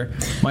picture.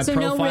 My So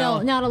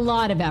profile, not a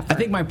lot of effort. I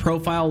think my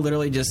profile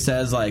literally just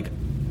says like,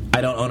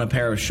 I don't own a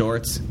pair of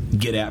shorts.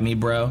 Get at me,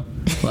 bro.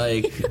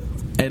 Like.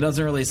 It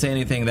doesn't really say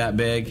anything that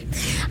big.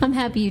 I'm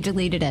happy you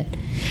deleted it.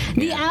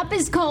 The app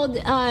is called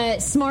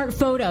Smart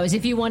Photos.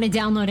 If you want to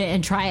download it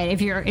and try it,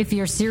 if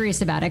you're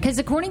serious about it, because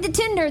according to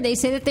Tinder, they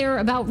say that they're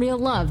about real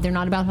love. They're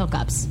not about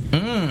hookups.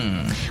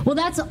 Well,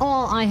 that's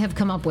all I have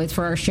come up with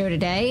for our show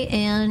today.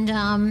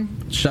 And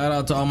shout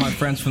out to all my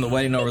friends from the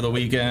wedding over the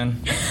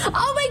weekend.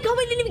 Oh my God,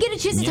 we didn't even get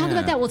a chance to talk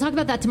about that. We'll talk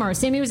about that tomorrow.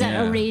 Sammy was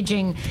at a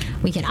raging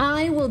weekend.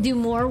 I will do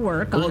more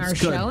work on our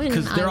show, and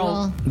because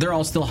they're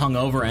all still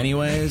hungover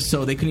anyways,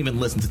 so they couldn't even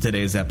listen to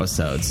today's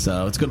episode.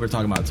 So it's good we're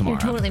talking about it tomorrow.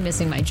 You're totally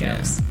missing my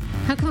jokes.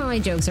 How come my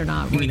jokes are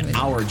not? You mean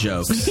our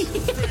jokes?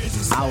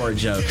 Our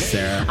jokes,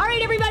 Sarah. All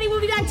right, everybody, we'll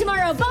be back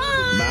tomorrow.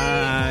 Bye.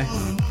 Bye.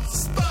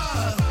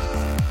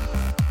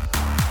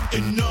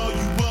 And all you